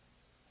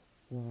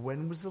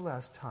 When was the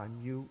last time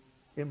you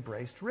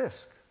embraced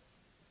risk?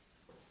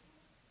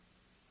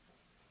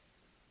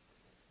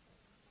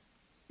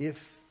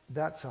 If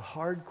that's a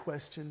hard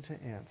question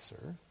to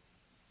answer,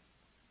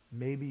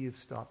 maybe you've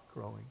stopped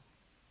growing.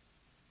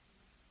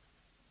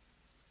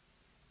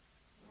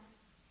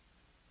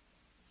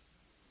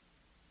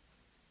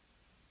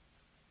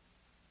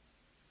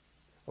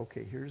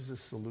 Okay, here's the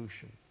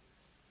solution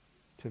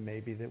to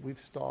maybe that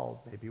we've stalled.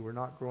 Maybe we're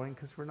not growing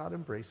because we're not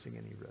embracing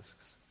any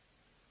risks.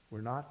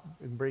 We're not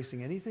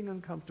embracing anything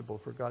uncomfortable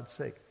for God's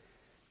sake.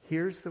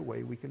 Here's the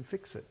way we can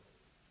fix it.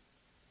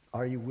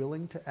 Are you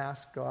willing to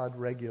ask God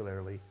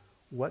regularly,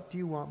 what do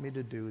you want me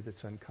to do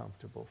that's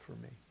uncomfortable for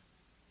me?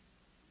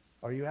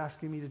 Are you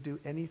asking me to do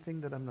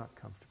anything that I'm not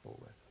comfortable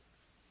with?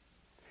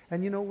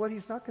 And you know what?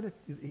 He's not going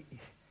to...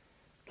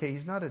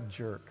 he's not a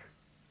jerk.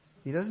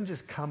 He doesn't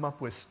just come up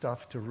with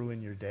stuff to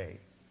ruin your day.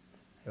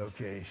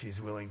 Okay,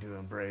 she's willing to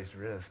embrace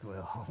risk.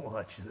 Well,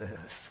 watch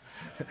this.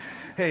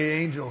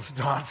 Hey, angel,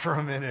 stop for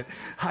a minute.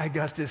 I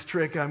got this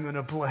trick I'm going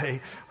to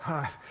play.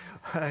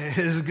 This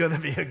is going to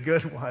be a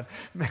good one.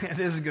 Man,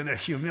 this is going to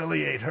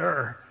humiliate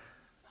her.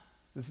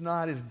 It's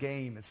not his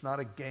game. It's not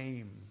a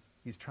game.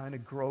 He's trying to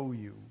grow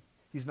you.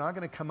 He's not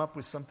going to come up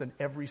with something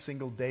every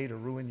single day to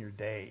ruin your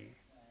day.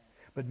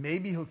 But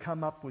maybe he'll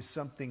come up with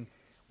something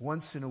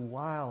once in a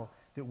while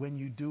that when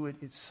you do it,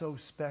 it's so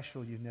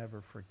special you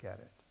never forget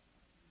it.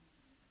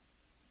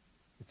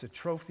 It's a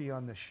trophy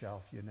on the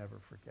shelf. You never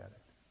forget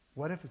it.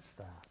 What if it's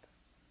that?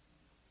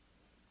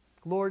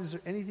 Lord, is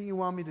there anything you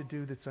want me to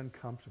do that's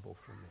uncomfortable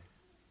for me?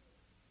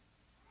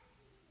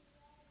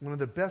 One of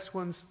the best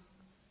ones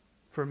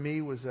for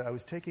me was I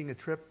was taking a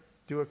trip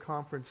to a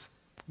conference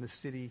in the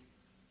city,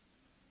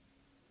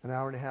 an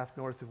hour and a half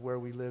north of where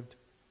we lived.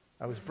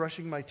 I was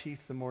brushing my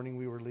teeth the morning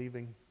we were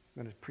leaving.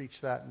 I'm going to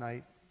preach that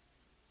night.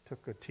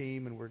 Took a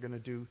team, and we're going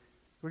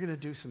to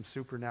do some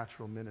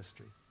supernatural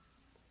ministry.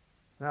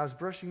 And I was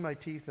brushing my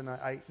teeth, and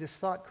this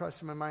thought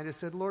crossed in my mind. I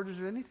said, Lord, is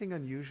there anything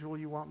unusual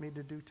you want me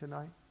to do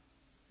tonight?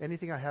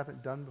 Anything I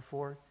haven't done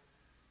before?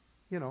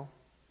 You know,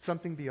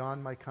 something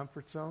beyond my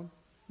comfort zone?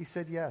 He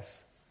said,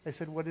 yes. I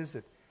said, what is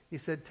it? He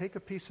said, take a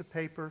piece of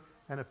paper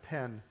and a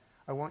pen.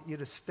 I want you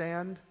to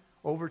stand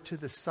over to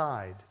the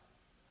side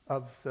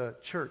of the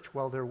church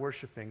while they're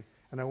worshiping,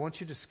 and I want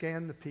you to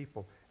scan the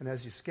people. And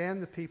as you scan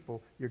the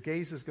people, your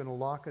gaze is going to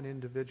lock on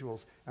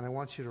individuals, and I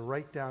want you to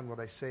write down what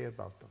I say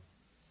about them.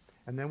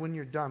 And then when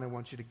you're done, I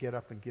want you to get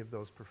up and give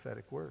those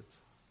prophetic words.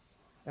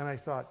 And I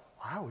thought,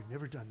 wow, we've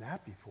never done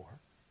that before.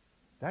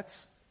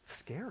 That's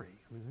scary.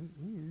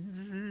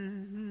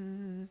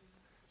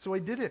 So I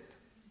did it.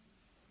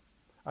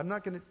 I'm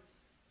not going to...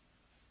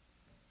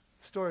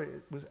 The story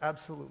was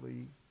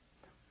absolutely,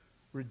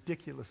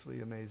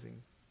 ridiculously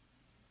amazing.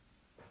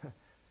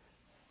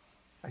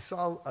 I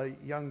saw a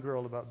young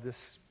girl about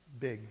this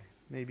big,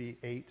 maybe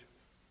 8,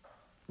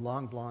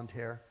 long blonde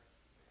hair.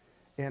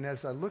 And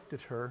as I looked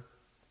at her,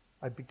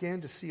 I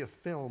began to see a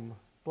film,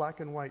 black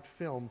and white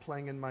film,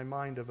 playing in my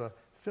mind of a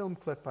film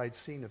clip I'd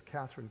seen of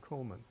Catherine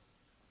Kuhlman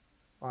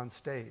on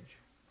stage.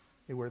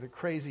 They wore the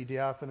crazy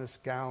diaphanous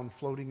gown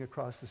floating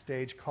across the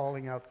stage,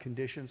 calling out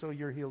conditions. Oh,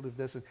 you're healed of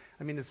this. And,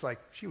 I mean, it's like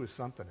she was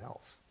something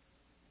else.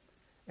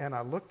 And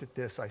I looked at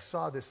this. I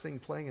saw this thing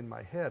playing in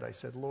my head. I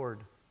said,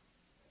 Lord,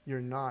 you're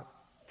not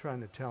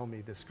trying to tell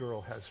me this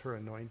girl has her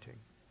anointing.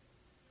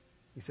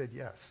 He said,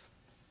 yes.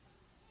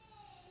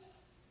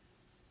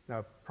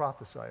 Now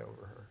prophesy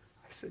over her.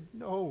 I said,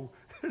 no,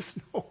 there's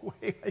no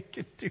way I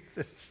can do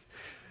this.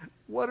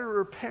 What are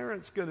her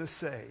parents going to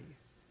say?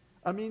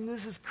 I mean,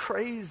 this is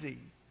crazy.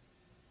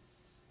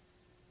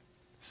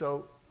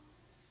 So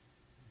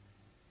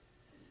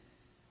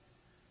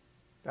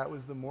that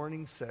was the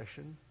morning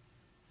session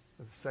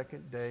of the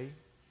second day.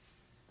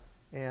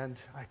 And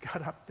I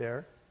got up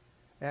there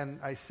and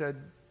I said,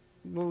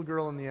 little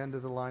girl on the end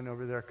of the line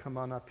over there, come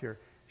on up here.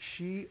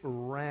 She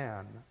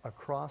ran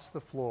across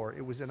the floor.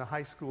 It was in a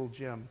high school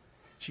gym.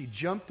 She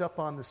jumped up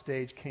on the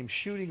stage, came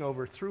shooting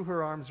over, threw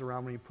her arms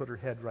around me, and put her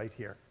head right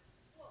here.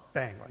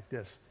 Bang, like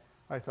this.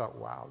 I thought,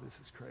 wow, this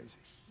is crazy.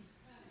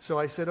 So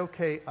I said,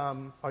 okay,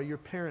 are your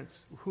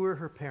parents, who are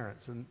her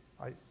parents? And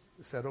I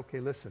said, okay,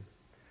 listen.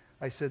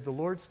 I said, the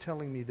Lord's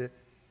telling me that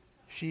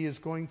she is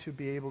going to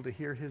be able to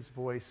hear his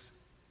voice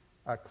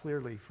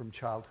clearly from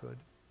childhood.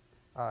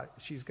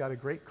 She's got a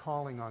great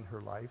calling on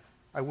her life.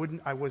 I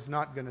was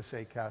not going to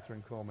say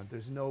Catherine Kuhlman.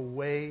 There's no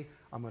way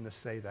I'm going to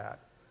say that.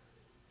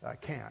 I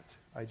can't.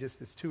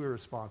 It's too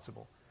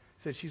irresponsible.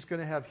 Said she's going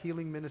to have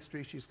healing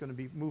ministry. She's going to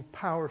be moved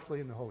powerfully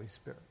in the Holy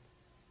Spirit.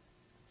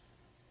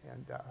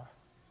 And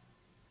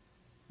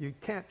you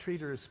can't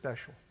treat her as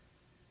special.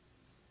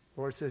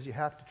 The Lord says you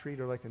have to treat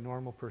her like a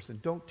normal person.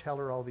 Don't tell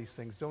her all these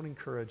things. Don't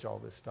encourage all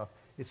this stuff.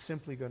 It's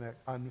simply going to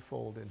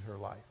unfold in her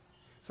life.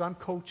 So I'm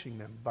coaching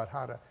them about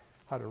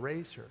how to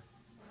raise her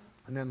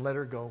and then let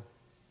her go.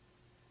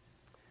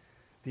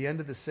 The end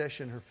of the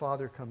session, her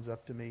father comes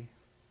up to me.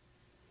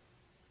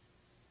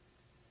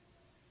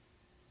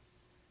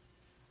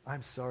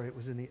 I'm sorry, it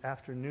was in the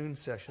afternoon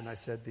session I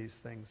said these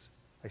things.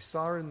 I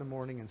saw her in the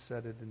morning and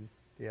said it in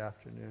the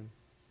afternoon.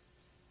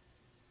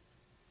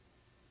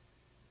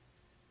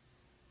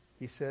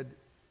 He said,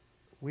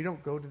 we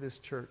don't go to this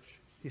church.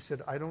 He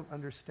said, I don't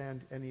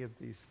understand any of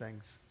these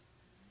things.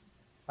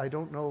 I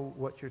don't know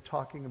what you're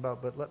talking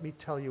about, but let me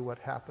tell you what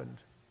happened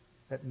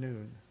at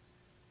noon.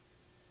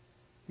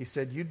 He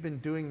said, you'd been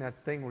doing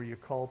that thing where you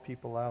call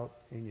people out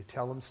and you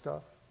tell them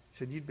stuff. He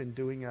said, you'd been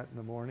doing that in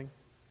the morning.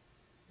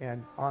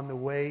 And on the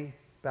way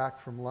back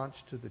from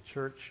lunch to the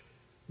church,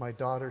 my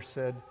daughter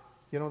said,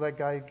 you know that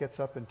guy gets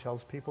up and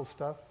tells people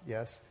stuff?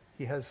 Yes.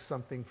 He has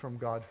something from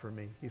God for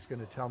me. He's going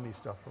to tell me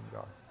stuff from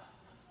God.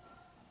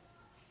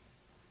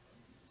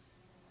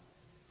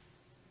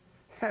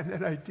 And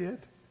then I did.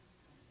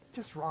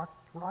 Just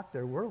rocked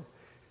their world.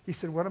 He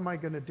said, what am I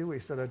going to do? He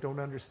said, I don't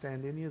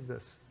understand any of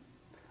this.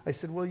 I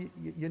said, well,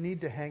 you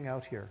need to hang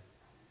out here.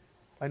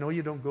 I know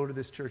you don't go to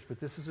this church, but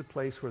this is a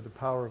place where the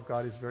power of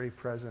God is very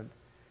present.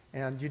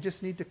 And you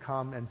just need to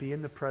come and be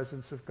in the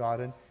presence of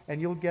God,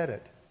 and you'll get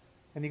it.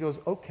 And he goes,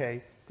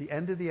 okay, the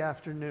end of the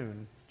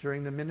afternoon,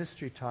 during the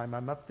ministry time,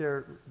 I'm up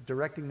there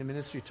directing the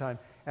ministry time,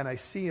 and I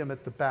see him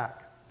at the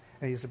back.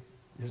 And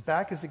his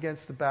back is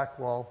against the back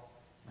wall,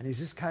 and he's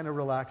just kind of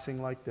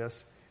relaxing like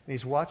this. And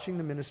he's watching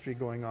the ministry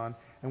going on,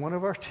 and one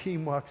of our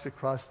team walks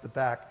across the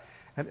back.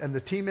 And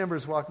the team member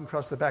is walking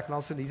across the back, and all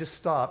of a sudden he just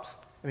stops,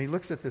 and he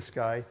looks at this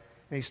guy,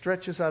 and he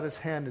stretches out his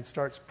hand and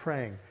starts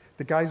praying.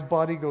 The guy's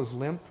body goes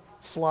limp,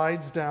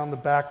 slides down the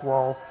back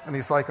wall, and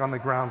he's like on the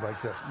ground like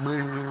this.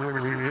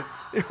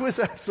 It was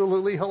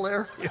absolutely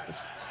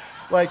hilarious.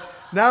 Like,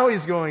 now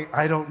he's going,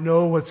 I don't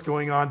know what's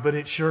going on, but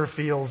it sure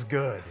feels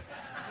good.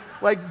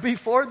 Like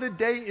before the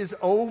day is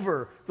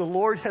over, the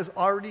Lord has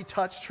already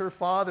touched her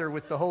father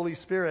with the Holy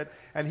Spirit,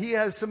 and he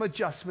has some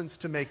adjustments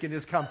to make in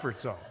his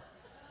comfort zone.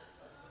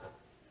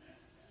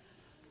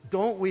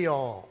 Don't we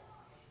all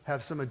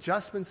have some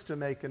adjustments to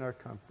make in our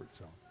comfort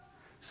zone?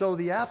 So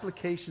the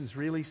application's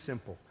really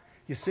simple.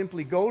 You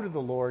simply go to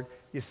the Lord.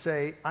 You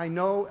say, I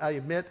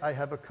admit I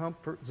have a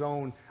comfort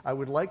zone. I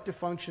would like to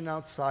function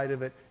outside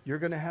of it. You're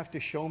going to have to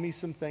show me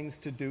some things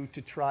to do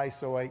to try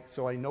so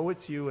I know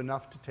it's you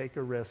enough to take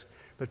a risk.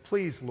 But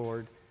please,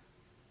 Lord,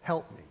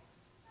 help me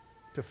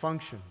to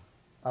function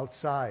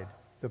outside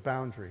the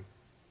boundary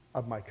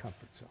of my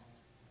comfort zone.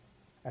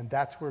 And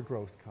that's where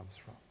growth comes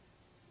from.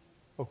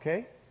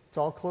 Okay? Let's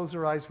all close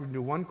our eyes. We're going to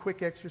do one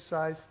quick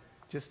exercise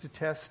just to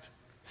test,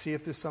 see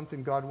if there's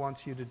something God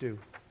wants you to do.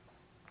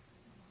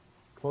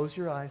 Close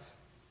your eyes.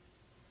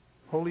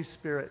 Holy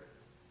Spirit,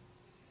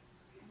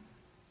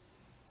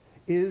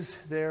 is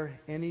there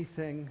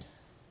anything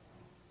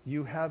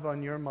you have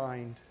on your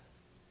mind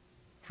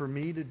for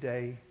me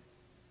today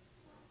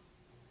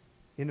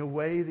in a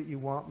way that you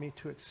want me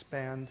to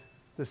expand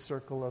the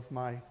circle of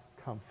my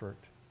comfort?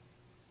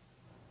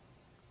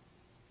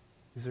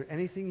 Is there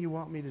anything you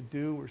want me to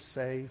do or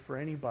say for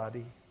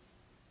anybody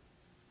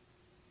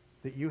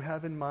that you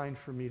have in mind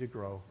for me to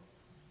grow?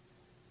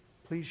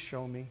 Please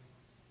show me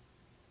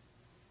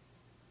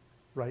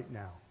right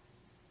now.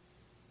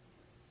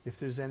 If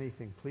there's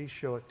anything, please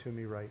show it to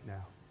me right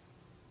now.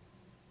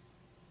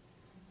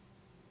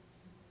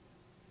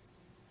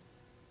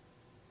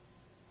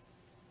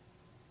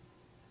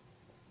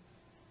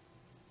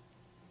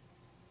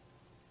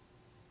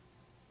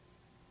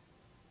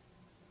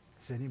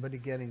 Is anybody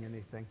getting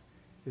anything?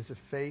 Is a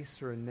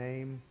face or a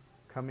name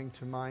coming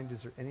to mind?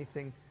 Is there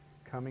anything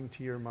coming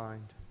to your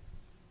mind?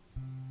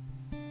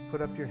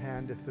 Put up your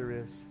hand if there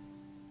is.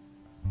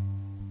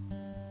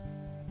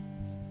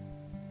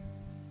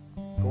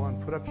 Go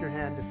on, put up your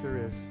hand if there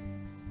is.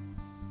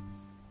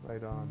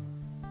 Right on.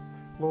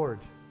 Lord,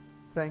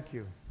 thank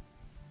you.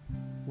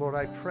 Lord,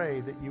 I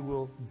pray that you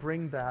will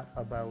bring that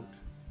about,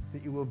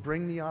 that you will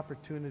bring the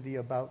opportunity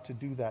about to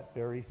do that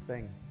very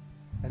thing.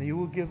 And you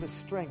will give us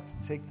strength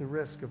to take the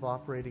risk of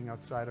operating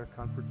outside our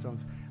comfort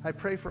zones. I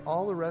pray for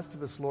all the rest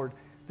of us, Lord,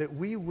 that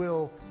we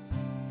will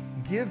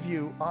give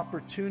you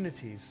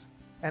opportunities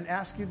and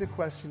ask you the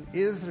question,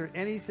 is there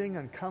anything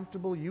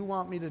uncomfortable you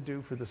want me to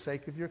do for the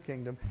sake of your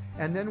kingdom?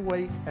 And then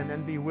wait and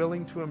then be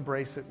willing to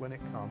embrace it when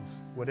it comes,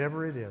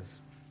 whatever it is.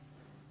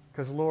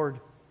 Because, Lord,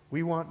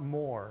 we want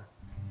more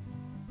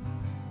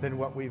than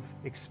what we've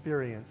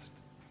experienced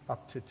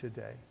up to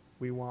today.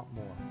 We want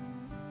more.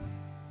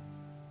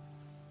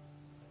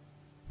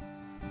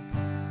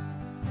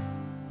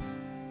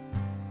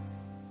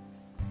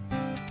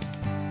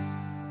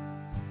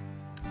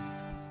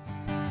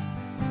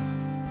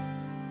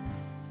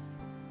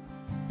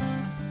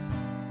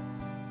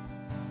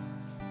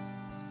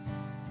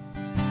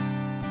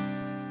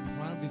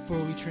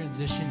 Before we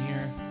transition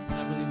here,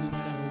 I believe we might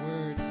have a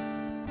word.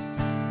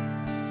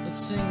 Let's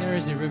sing There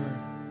Is a River.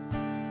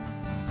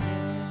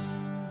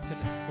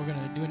 We're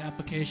going to do an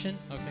application.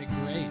 Okay,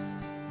 great.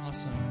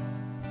 Awesome.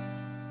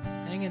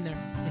 Hang in there.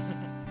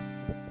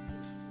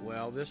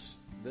 Well, this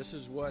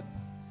is what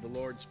the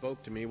Lord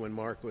spoke to me when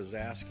Mark was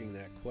asking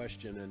that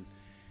question. And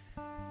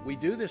we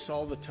do this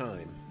all the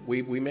time.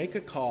 We make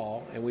a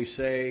call and we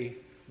say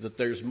that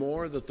there's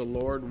more that the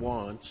Lord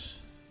wants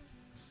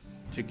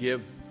to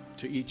give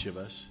to each of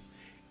us.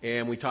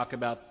 And we talk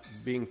about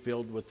being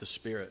filled with the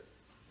Spirit.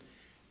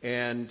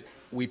 And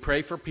we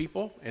pray for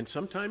people. And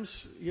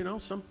sometimes,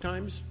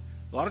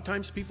 a lot of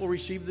times people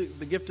receive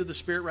the gift of the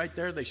Spirit right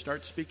there. They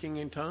start speaking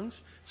in tongues.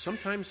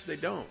 Sometimes they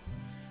don't.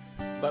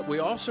 But we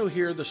also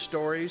hear the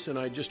stories, and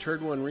I just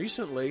heard one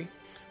recently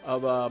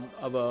of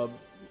a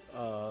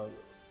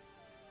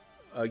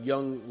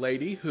young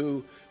lady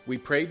who we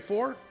prayed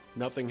for.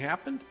 Nothing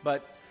happened,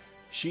 but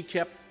she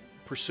kept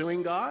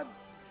pursuing God,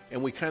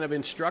 and we kind of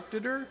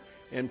instructed her.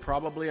 And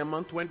probably a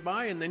month went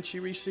by, and then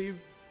she received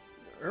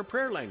her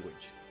prayer language.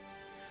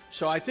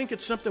 So I think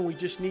it's something we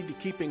just need to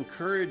keep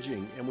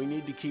encouraging, and we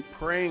need to keep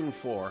praying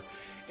for.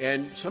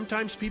 And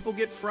sometimes people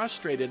get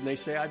frustrated, and they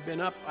say,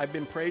 I've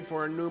been prayed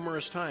for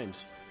numerous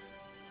times.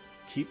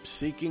 Keep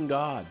seeking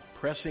God,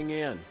 pressing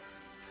in.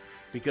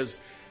 Because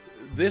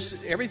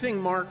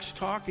everything Mark's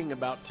talking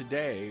about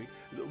today,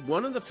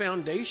 one of the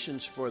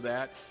foundations for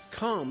that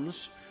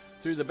comes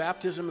through the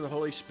baptism of the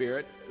Holy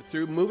Spirit,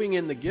 through moving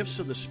in the gifts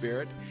of the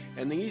Spirit.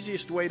 And the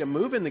easiest way to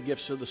move in the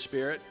gifts of the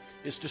Spirit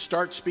is to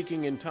start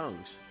speaking in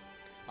tongues.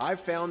 I've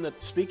found that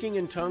speaking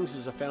in tongues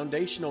is a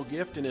foundational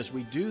gift, and as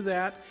we do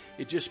that,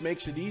 it just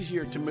makes it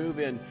easier to move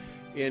in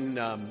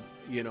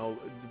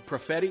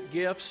prophetic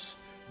gifts,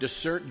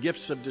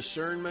 gifts of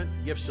discernment,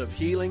 gifts of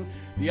healing.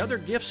 The other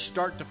gifts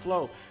start to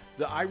flow.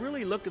 I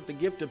really look at the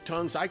gift of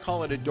tongues, I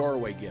call it a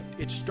doorway gift.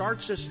 It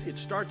starts us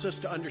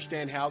to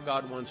understand how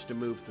God wants to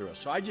move through us.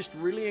 So I just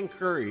really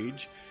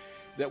encourage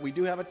that we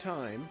do have a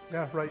time.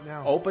 Yeah, right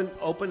now.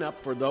 Open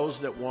up for those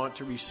that want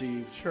to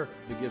receive the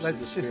gifts of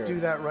the Spirit. Let's just do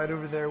that right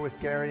over there with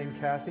Gary and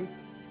Kathy.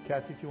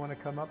 Kathy, if you want to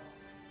come up.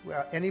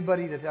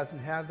 Anybody that doesn't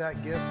have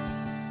that gift,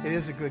 it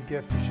is a good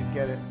gift. You should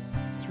get it.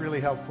 It's really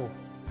helpful.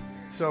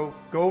 So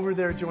go over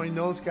there, join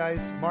those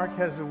guys. Mark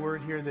has a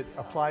word here that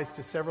applies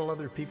to several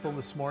other people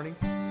this morning.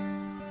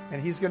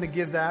 And he's going to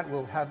give that.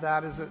 We'll have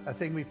that as a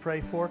thing we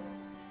pray for.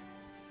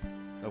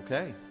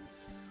 Okay.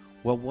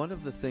 Well, one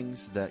of the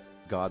things that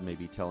God may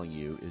be telling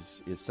you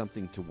is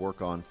something to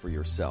work on for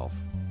yourself.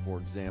 For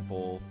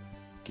example,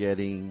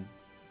 getting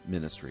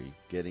ministry,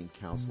 getting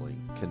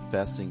counseling,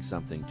 confessing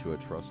something to a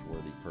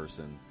trustworthy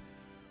person,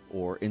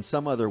 or in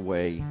some other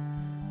way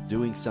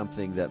doing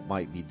something that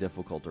might be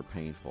difficult or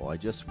painful. I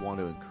just want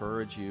to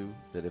encourage you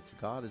that if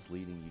God is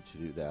leading you to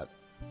do that,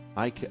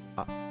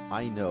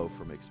 I know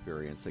from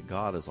experience that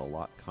God is a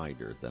lot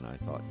kinder than I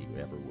thought He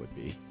ever would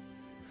be.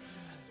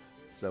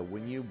 So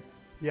when you...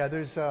 Yeah,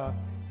 there's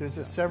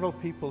several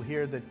people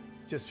here that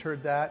just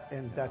heard that,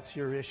 and that's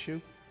your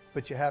issue,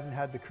 but you haven't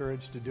had the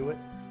courage to do it.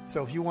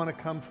 So if you want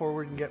to come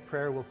forward and get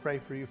prayer, we'll pray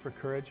for you for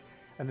courage.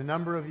 And a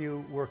number of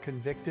you were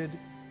convicted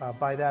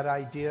by that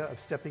idea of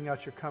stepping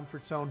out your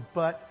comfort zone,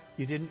 but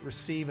you didn't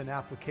receive an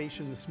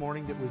application this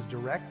morning that was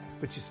direct,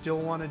 but you still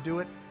want to do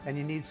it, and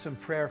you need some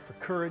prayer for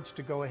courage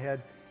to go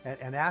ahead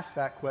and ask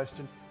that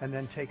question, and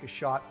then take a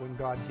shot when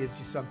God gives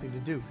you something to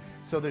do.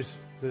 So there's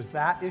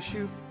that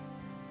issue,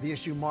 the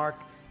issue Mark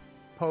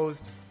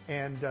posed,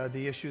 and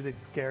the issue that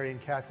Gary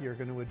and Kathy are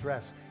going to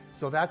address.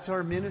 So that's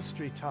our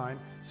ministry time.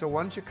 So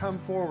why don't you come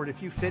forward?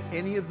 If you fit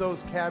any of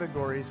those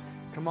categories,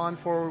 come on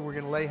forward. We're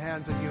going to lay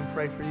hands on you and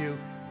pray for you,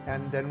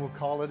 and then we'll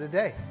call it a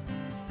day.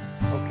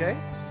 Okay?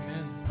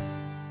 Amen.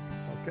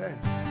 Okay.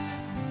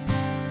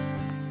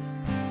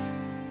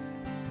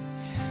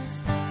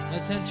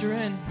 Let's enter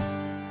in.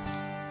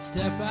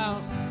 Step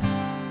out.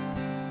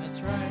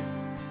 That's right.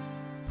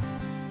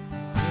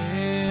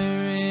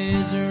 There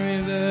is a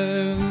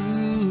river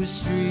whose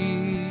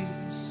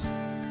streams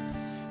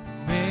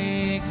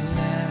make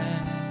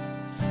glad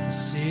the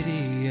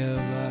city of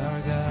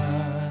our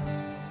God.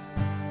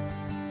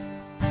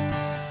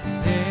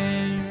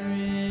 There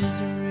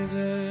is a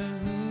river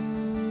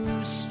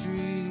whose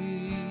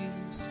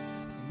streams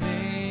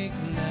make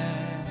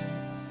glad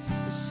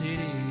the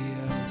city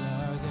of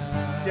our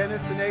God.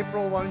 Dennis and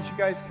April, why don't you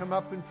guys come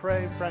up and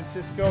pray?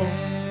 Francisco,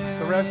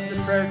 the rest of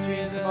the prayer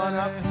team, come on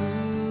up.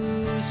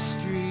 Whose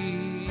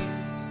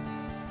streams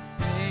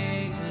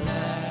make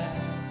glad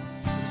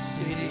the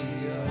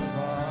city of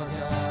our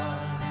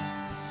God.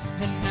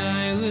 And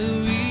I will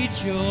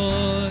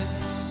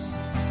rejoice,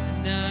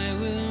 and I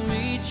will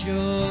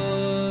rejoice.